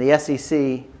 And the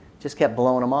SEC just kept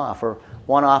blowing them off. Or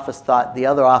one office thought the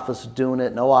other office was doing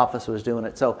it, no office was doing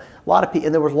it. So a lot of people,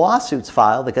 and there were lawsuits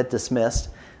filed that got dismissed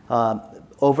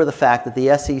over the fact that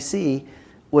the SEC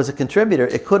was a contributor.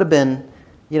 It could have been,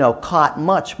 caught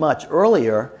much, much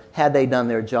earlier had they done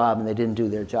their job, and they didn't do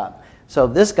their job. So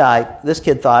this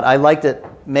kid thought, I liked it.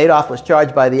 Madoff was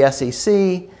charged by the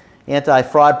SEC,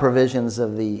 anti-fraud provisions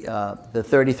of the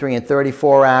 33 and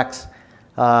 34 Acts.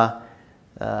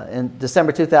 In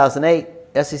December 2008,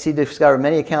 SEC discovered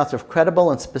many accounts of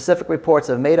credible and specific reports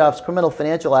of Madoff's criminal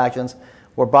financial actions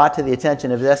were brought to the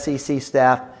attention of the SEC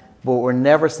staff, but were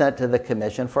never sent to the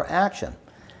Commission for action.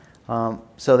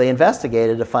 So they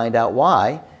investigated to find out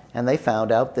why, and they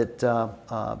found out that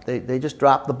they just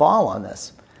dropped the ball on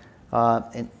this.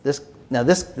 This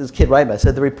kid right by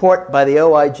said the report by the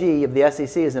OIG of the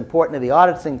SEC is important to the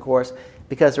auditing course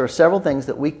because there are several things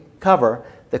that we cover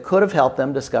that could have helped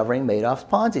them discovering Madoff's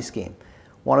Ponzi scheme.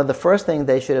 One of the first things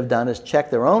they should have done is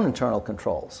check their own internal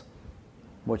controls,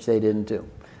 which they didn't do.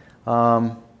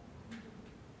 What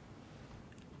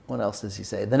else does he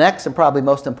say? The next and probably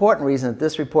most important reason that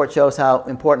this report shows how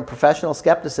important professional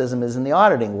skepticism is in the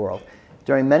auditing world.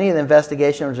 During many of the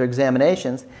investigations or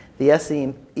examinations, the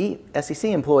SEC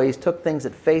employees took things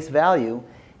at face value.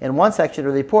 In one section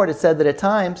of the report, it said that at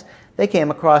times they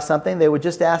came across something, they would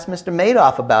just ask Mr.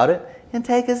 Madoff about it and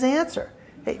take his answer.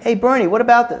 Hey Bernie, what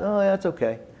about that? Oh, that's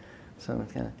okay.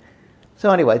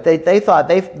 So anyway, they thought,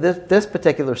 this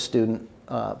particular student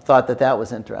thought that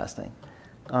was interesting.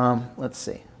 Let's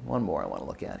see, one more I want to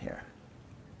look at here.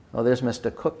 Oh, there's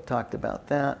Mr. Cook talked about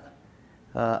that.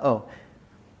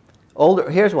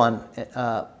 Here's one.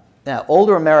 Now,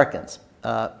 older Americans.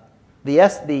 The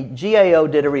GAO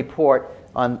did a report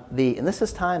on and this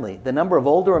is timely, the number of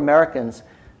older Americans,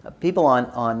 people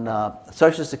on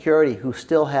Social Security who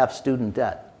still have student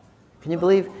debt. Can you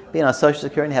believe being on Social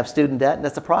Security and have student debt? And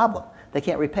that's a problem. They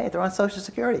can't repay it. They're on Social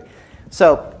Security.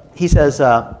 So he says,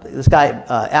 this guy,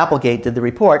 Applegate, did the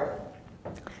report.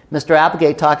 Mr.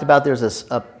 Applegate talked about there's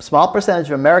a small percentage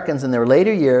of Americans in their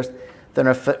later years that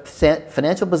are in a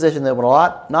financial position that would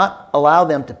not allow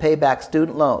them to pay back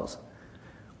student loans.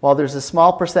 While there's a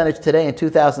small percentage today in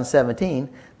 2017,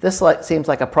 this seems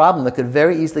like a problem that could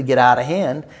very easily get out of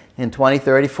hand in 20,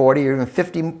 30, 40, or even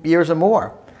 50 years or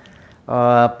more.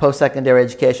 Post-secondary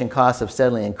education costs have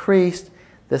steadily increased.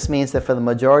 This means that for the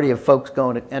majority of folks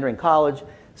entering college,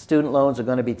 student loans are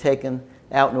going to be taken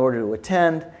out in order to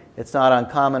attend. It's not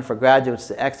uncommon for graduates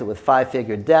to exit with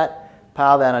five-figure debt,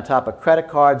 pile that on top of credit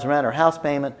cards, rent or house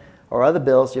payment, or other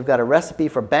bills. You've got a recipe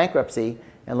for bankruptcy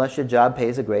unless your job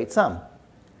pays a great sum.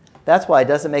 That's why it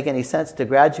doesn't make any sense to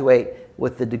graduate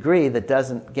with the degree that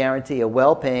doesn't guarantee a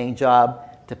well-paying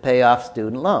job to pay off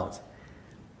student loans.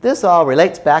 This all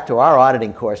relates back to our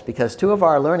auditing course because two of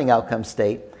our learning outcomes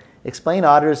state, explain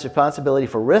auditors' responsibility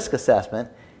for risk assessment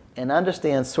and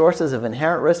understand sources of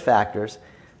inherent risk factors,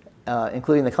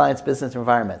 including the client's business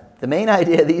environment. The main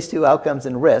idea of these two outcomes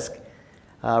in risk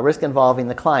involving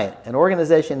the client. An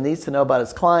organization needs to know about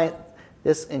its client.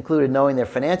 This included knowing their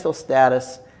financial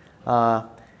status.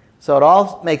 So it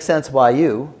all makes sense why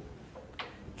you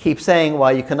keep saying,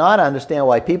 well, you cannot understand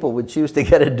why people would choose to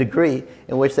get a degree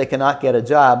in which they cannot get a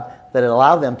job that would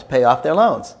allow them to pay off their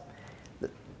loans.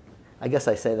 I guess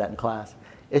I say that in class.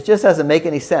 It just doesn't make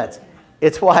any sense.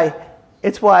 It's why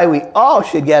we all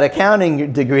should get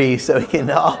accounting degrees so we can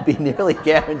all be nearly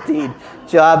guaranteed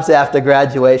jobs after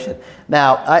graduation.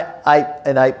 Now,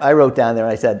 I wrote down there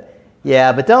and I said,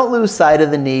 yeah, but don't lose sight of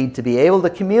the need to be able to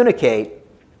communicate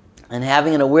and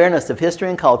having an awareness of history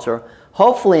and culture.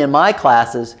 Hopefully in my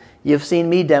classes, you've seen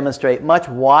me demonstrate much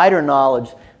wider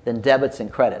knowledge than debits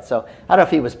and credits. So I don't know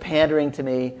if he was pandering to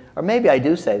me, or maybe I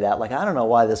do say that, like I don't know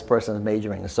why this person is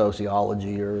majoring in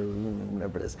sociology or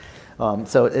whatever it is.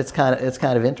 So it's kind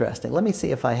of interesting. Let me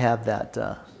see if I have that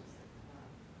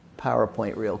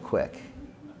PowerPoint real quick.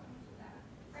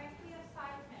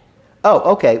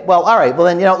 Oh, okay. Well, all right. Well,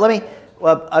 then, let me.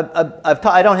 Well,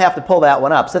 I don't have to pull that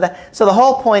one up. So the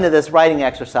whole point of this writing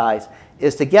exercise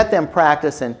is to get them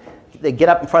practice, and they get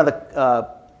up in front of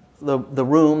the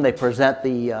room. They present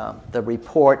the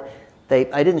report.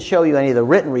 I didn't show you any of the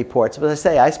written reports, but as I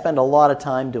say, I spend a lot of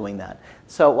time doing that.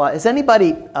 So does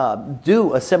anybody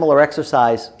do a similar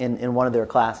exercise in one of their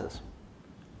classes?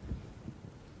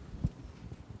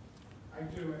 I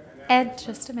do Ed,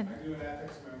 just a minute. I do an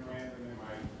ethics memorandum in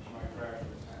my graduate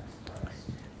tax class.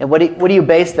 And what do you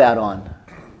base that on?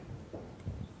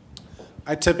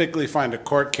 I typically find a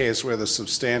court case where the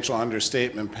substantial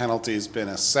understatement penalty has been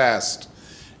assessed,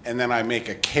 and then I make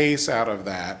a case out of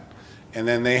that, and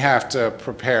then they have to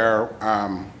prepare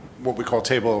what we call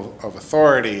table of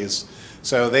authorities.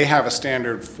 So they have a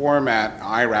standard format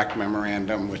IRAC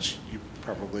memorandum, which you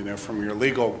probably know from your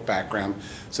legal background.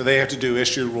 So they have to do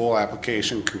issue, rule,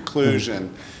 application,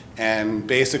 conclusion, and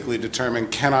basically determine,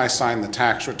 can I sign the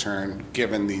tax return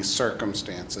given these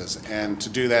circumstances? And to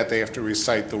do that, they have to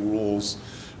recite the rules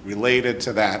related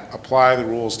to that, apply the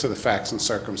rules to the facts and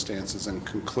circumstances, and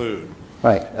conclude.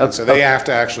 Right. And so they have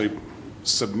to actually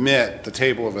submit the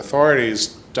table of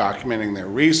authorities documenting their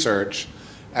research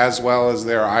as well as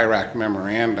their IRAC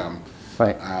memorandum.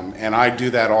 Right. And I do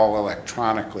that all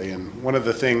electronically. And one of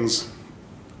the things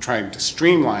trying to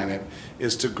streamline it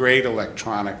is to grade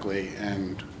electronically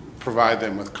and provide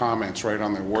them with comments right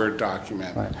on their Word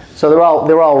document. Right. So they're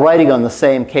all writing on the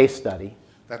same case study.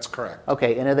 That's correct.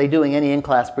 Okay. And are they doing any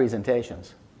in-class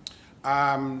presentations?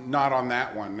 Not on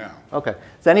that one, no. Okay.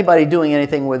 Is anybody doing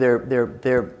anything where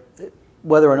they're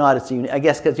whether or not it's unique? I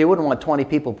guess because you wouldn't want 20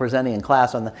 people presenting in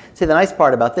class on the. See, the nice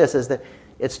part about this is that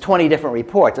it's 20 different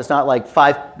reports. It's not like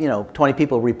 20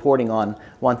 people reporting on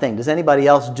one thing. Does anybody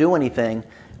else do anything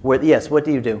where? Yes. What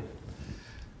do you do?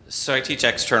 So I teach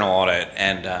external audit,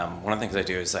 and one of the things I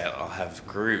do is I'll have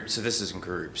groups. So this is in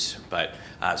groups, but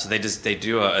so they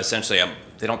do essentially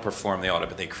they don't perform the audit,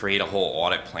 but they create a whole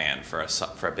audit plan for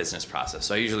a business process.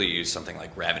 So I usually use something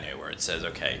like revenue, where it says,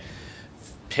 okay,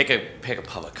 pick a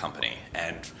public company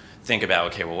and think about,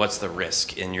 okay, well, what's the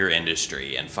risk in your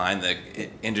industry, and find the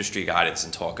industry guidance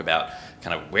and talk about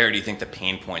kind of where do you think the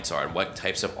pain points are and what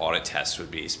types of audit tests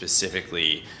would be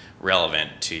specifically relevant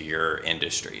to your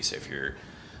industry. So if you're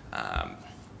I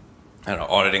don't know,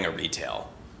 auditing a retail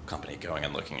company, going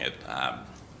and looking at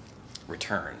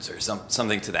returns or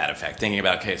something to that effect, thinking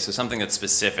about, okay, so something that's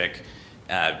specific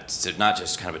to not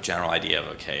just kind of a general idea of,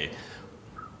 okay,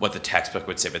 what the textbook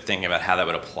would say, but thinking about how that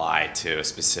would apply to a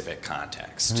specific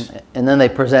context. And then they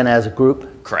present as a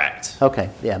group? Correct. Okay,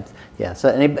 yeah. Yeah. So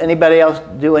anybody else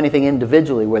do anything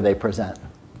individually where they present?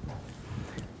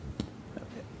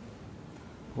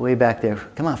 Way back there.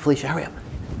 Come on, Felicia, hurry up.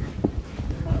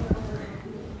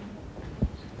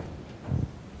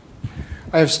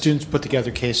 I have students put together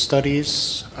case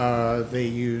studies. They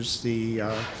use the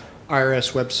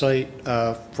IRS website,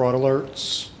 fraud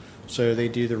alerts. So they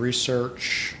do the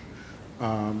research.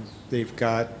 They've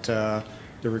got, they're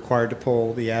required to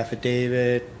pull the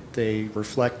affidavit. They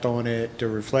reflect on it, do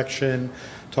reflection,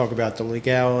 talk about the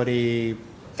legality,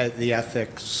 the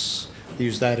ethics. They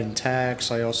use that in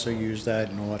tax. I also use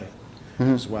that in audit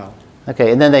as well.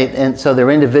 Okay, and then so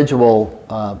they're individual,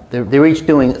 they're each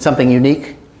doing something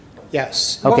unique?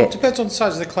 Yes. Okay. Well, it depends on the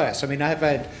size of the class. I mean, I've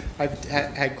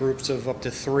had groups of up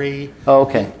to 3. Oh,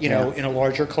 okay. You know, in a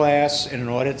larger class, in an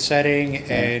audit setting,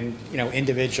 and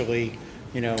individually,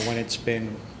 when it's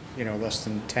been less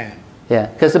than 10. Yeah,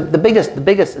 because the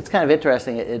biggest, it's kind of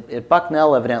interesting. At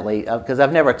Bucknell, evidently, because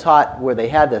I've never taught where they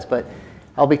had this, but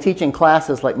I'll be teaching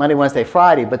classes like Monday, Wednesday,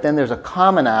 Friday, but then there's a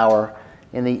common hour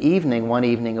in the evening, one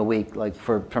evening a week, like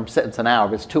it's an hour,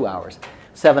 but it's 2 hours.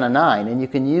 7 to 9, and you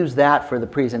can use that for the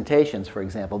presentations, for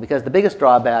example, because the biggest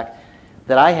drawback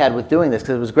that I had with doing this,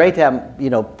 because it was great to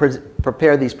have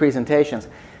prepare these presentations,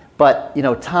 But, you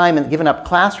know, time and giving up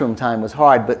classroom time was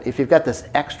hard, but if you've got this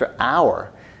extra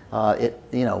hour,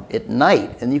 you know, at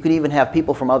night, and you could even have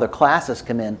people from other classes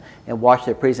come in and watch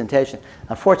their presentation.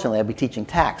 Unfortunately, I'll be teaching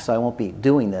tax, so I won't be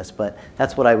doing this, but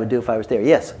that's what I would do if I was there.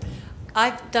 Yes?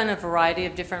 I've done a variety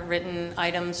of different written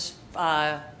items.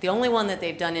 The only one that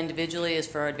they've done individually is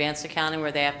for advanced accounting,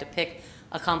 where they have to pick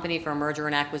a company for a merger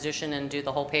and acquisition and do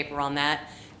the whole paper on that.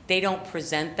 They don't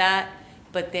present that,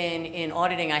 but then in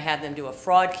auditing, I have them do a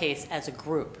fraud case as a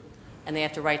group. And they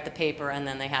have to write the paper, and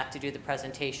then they have to do the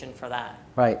presentation for that.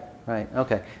 Right, right,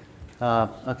 okay.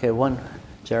 Okay, one,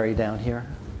 Jerry down here.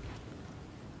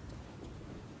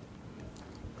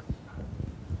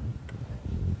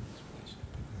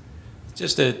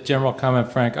 Just a general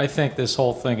comment, Frank. I think this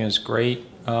whole thing is great.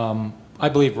 I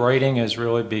believe writing has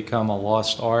really become a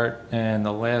lost art, and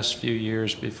the last few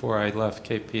years before I left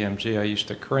KPMG, I used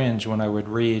to cringe when I would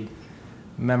read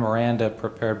memoranda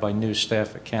prepared by new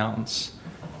staff accountants.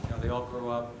 They all grew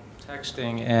up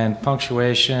texting, and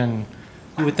punctuation,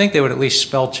 you would think they would at least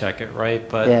spell check it, right?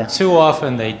 But yeah. Too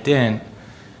often they didn't.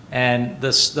 And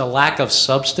the lack of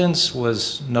substance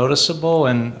was noticeable,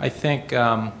 and I think,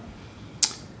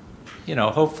 you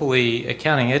know, hopefully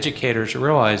accounting educators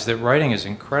realize that writing is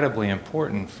incredibly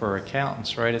important for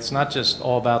accountants, right? It's not just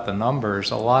all about the numbers.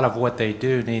 A lot of what they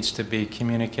do needs to be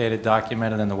communicated,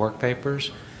 documented in the work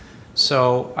papers.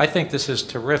 So I think this is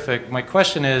terrific. My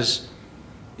question is,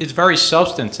 it's very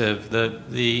substantive.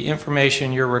 The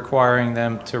information you're requiring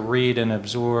them to read and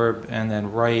absorb and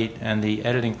then write, and the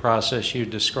editing process you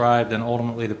described, and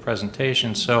ultimately the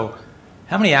presentation. So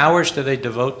how many hours do they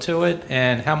devote to it,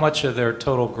 and how much of their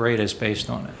total grade is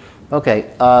based on it? Okay.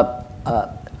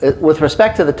 With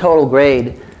respect to the total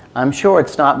grade, I'm sure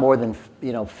it's not more than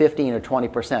 15 or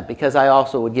 20%, because I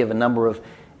also would give a number of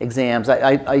exams.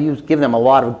 I give them a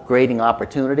lot of grading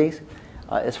opportunities.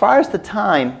 As far as the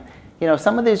time,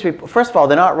 some of these, first of all,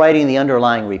 they're not writing the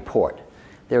underlying report.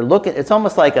 They're looking, it's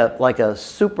almost like a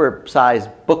super-sized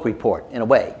book report in a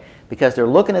way, because they're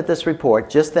looking at this report,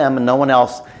 just them and no one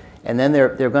else, and then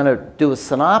they're going to do a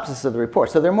synopsis of the report.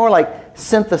 So they're more like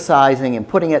synthesizing and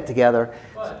putting it together.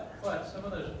 But some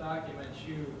of those documents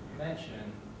you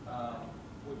mentioned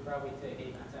would probably take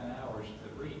 8 to 10 hours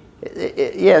to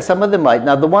read. Yeah, some of them might.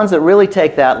 Now, the ones that really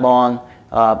take that long,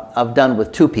 I've done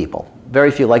with 2 people.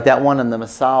 Very few, like that one in the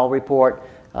Massal report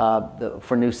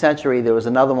for New Century. There was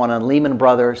another one on Lehman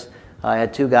Brothers. I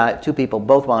had 2 people,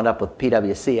 both wound up with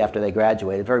PwC after they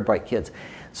graduated, very bright kids.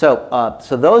 So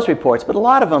those reports, but a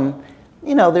lot of them,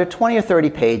 they're 20 or 30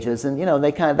 pages, and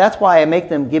they that's why I make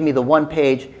them give me the 1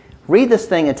 page, read this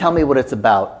thing and tell me what it's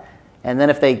about. And then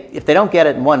if they don't get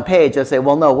it in 1 page, I say,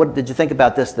 well, no, what did you think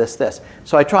about this, this, this?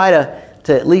 So I try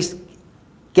to at least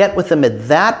get with them at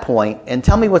that point and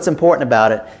tell me what's important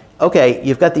about it. Okay,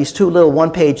 you've got these 2 little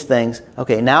 1-page things.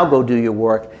 Okay, now go do your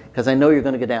work, because I know you're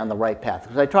going to go down the right path.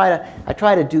 Because I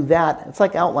try to do that. It's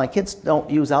like outline. Kids don't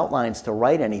use outlines to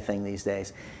write anything these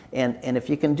days. And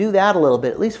if you can do that a little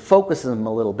bit, at least focus them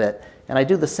a little bit. And I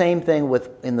do the same thing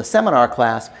in the seminar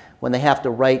class when they have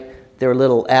to write their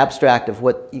little abstract of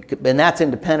what you could, and that's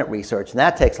independent research, and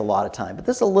that takes a lot of time. But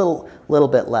this is a little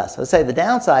bit less. I'd say the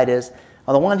downside is,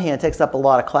 on the one hand, it takes up a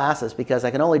lot of classes, because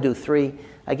I can only do 3.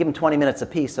 I give them 20 minutes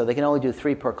apiece, so they can only do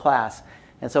 3 per class.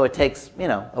 And so it takes,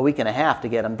 a week and a half to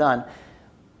get them done.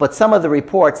 But some of the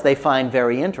reports they find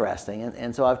very interesting.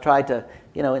 And so I've tried to,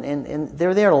 and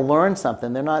they're there to learn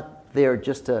something. They're not there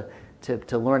just to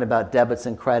learn about debits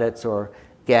and credits or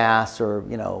gas or,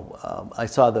 I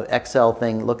saw the Excel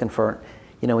thing looking for,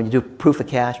 when you do proof of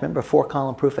cash, remember a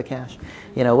 4-column proof of cash?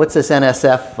 What's this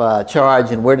NSF charge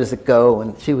and where does it go?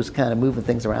 And she was kind of moving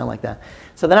things around like that.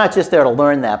 So they're not just there to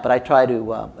learn that, but I try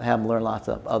to have them learn lots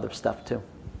of other stuff too.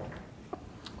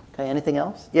 Okay, anything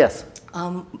else? Yes?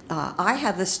 I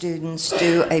have the students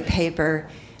do a paper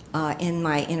in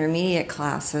my intermediate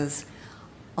classes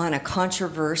on a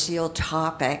controversial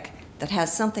topic that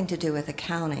has something to do with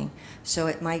accounting. So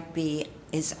it might be,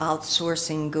 is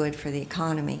outsourcing good for the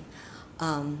economy?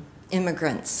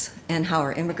 Immigrants, and how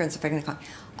are immigrants affecting the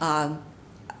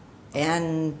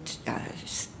economy?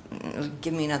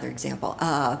 Give me another example.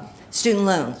 Student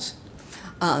loans,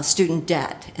 student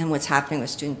debt, and what's happening with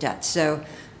student debt. So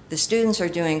the students are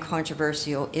doing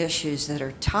controversial issues that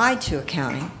are tied to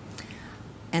accounting.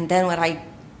 And then what I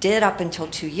did up until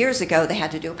 2 years ago, they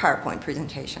had to do a PowerPoint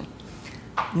presentation.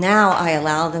 Now I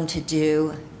allow them to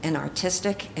do an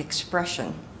artistic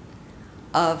expression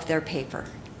of their paper.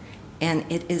 And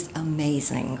it is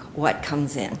amazing what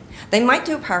comes in. They might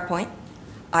do a PowerPoint.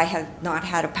 I have not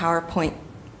had a PowerPoint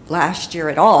last year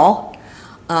at all.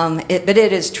 But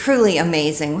it is truly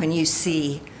amazing when you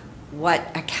see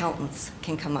what accountants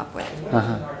can come up with.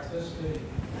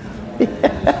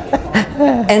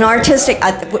 And artistic,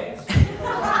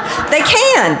 they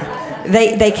can.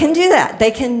 They can do that.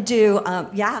 They can do,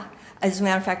 yeah. As a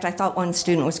matter of fact, I thought one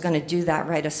student was going to do that,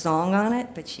 write a song on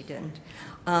it, but she didn't.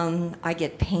 I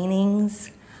get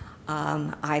paintings.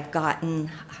 I've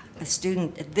gotten a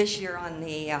student this year on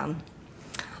the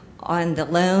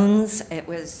loans. It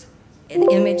was an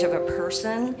image of a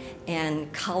person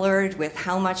and colored with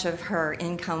how much of her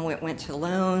income went to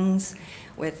loans,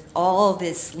 with all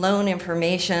this loan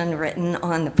information written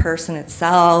on the person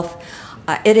itself.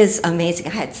 It is amazing.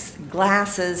 I had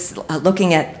glasses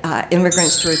looking at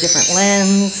immigrants through a different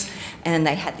lens, and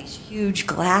they had these huge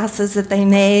glasses that they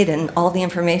made and all the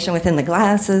information within the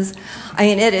glasses. I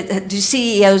mean, do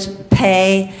CEOs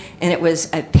pay? And it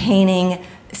was a painting.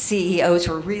 CEOs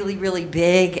were really, really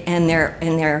big, and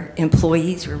their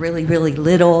employees were really, really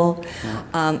little.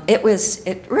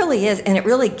 It really is, and it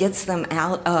really gets them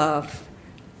out of,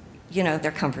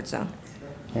 their comfort zone.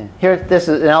 Yeah. Here, this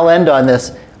is, and I'll end on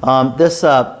this. I don't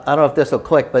know if this will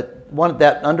click, but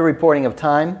that underreporting of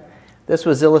time, this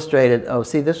was illustrated. Oh,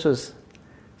 see, it's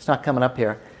not coming up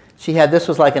here. This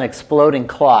was like an exploding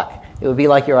clock. It would be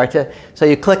like your so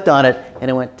you clicked on it,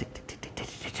 and it went tick, tick, tick, tick, tick,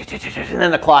 tick, tick, tick, tick, and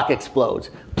then the clock explodes.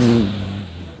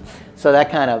 So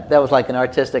that was like an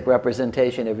artistic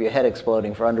representation of your head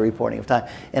exploding for underreporting of time.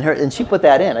 And she put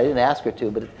that in. I didn't ask her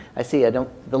to, but I see the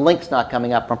link's not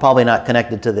coming up. I'm probably not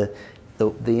connected to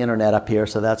the internet up here,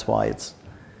 so that's why it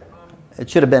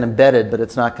should have been embedded, but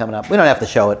it's not coming up. We don't have to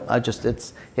show it.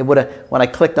 It would have, when I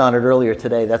clicked on it earlier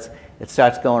today, it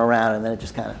starts going around and then it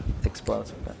just kind of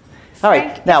explodes. But, all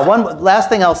right. Now, one last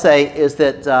thing I'll say is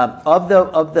that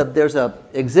there's a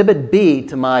Exhibit B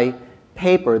to my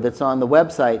paper that's on the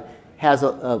website, has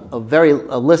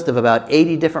a list of about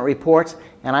 80 different reports,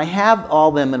 and I have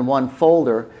all them in one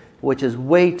folder, which is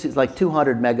like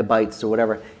 200 megabytes or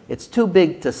whatever. It's too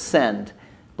big to send,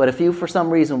 but if you for some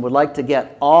reason would like to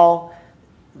get all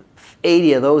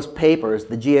 80 of those papers,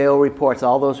 the GAO reports,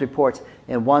 all those reports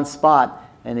in one spot,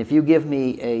 and if you give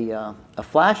me a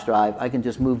flash drive, I can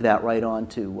just move that right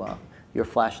onto your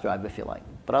flash drive if you like.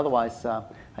 But otherwise,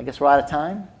 I guess we're out of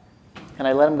time. Can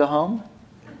I let him go home?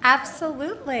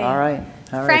 Absolutely. All right.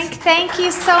 Frank, thank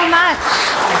you so much.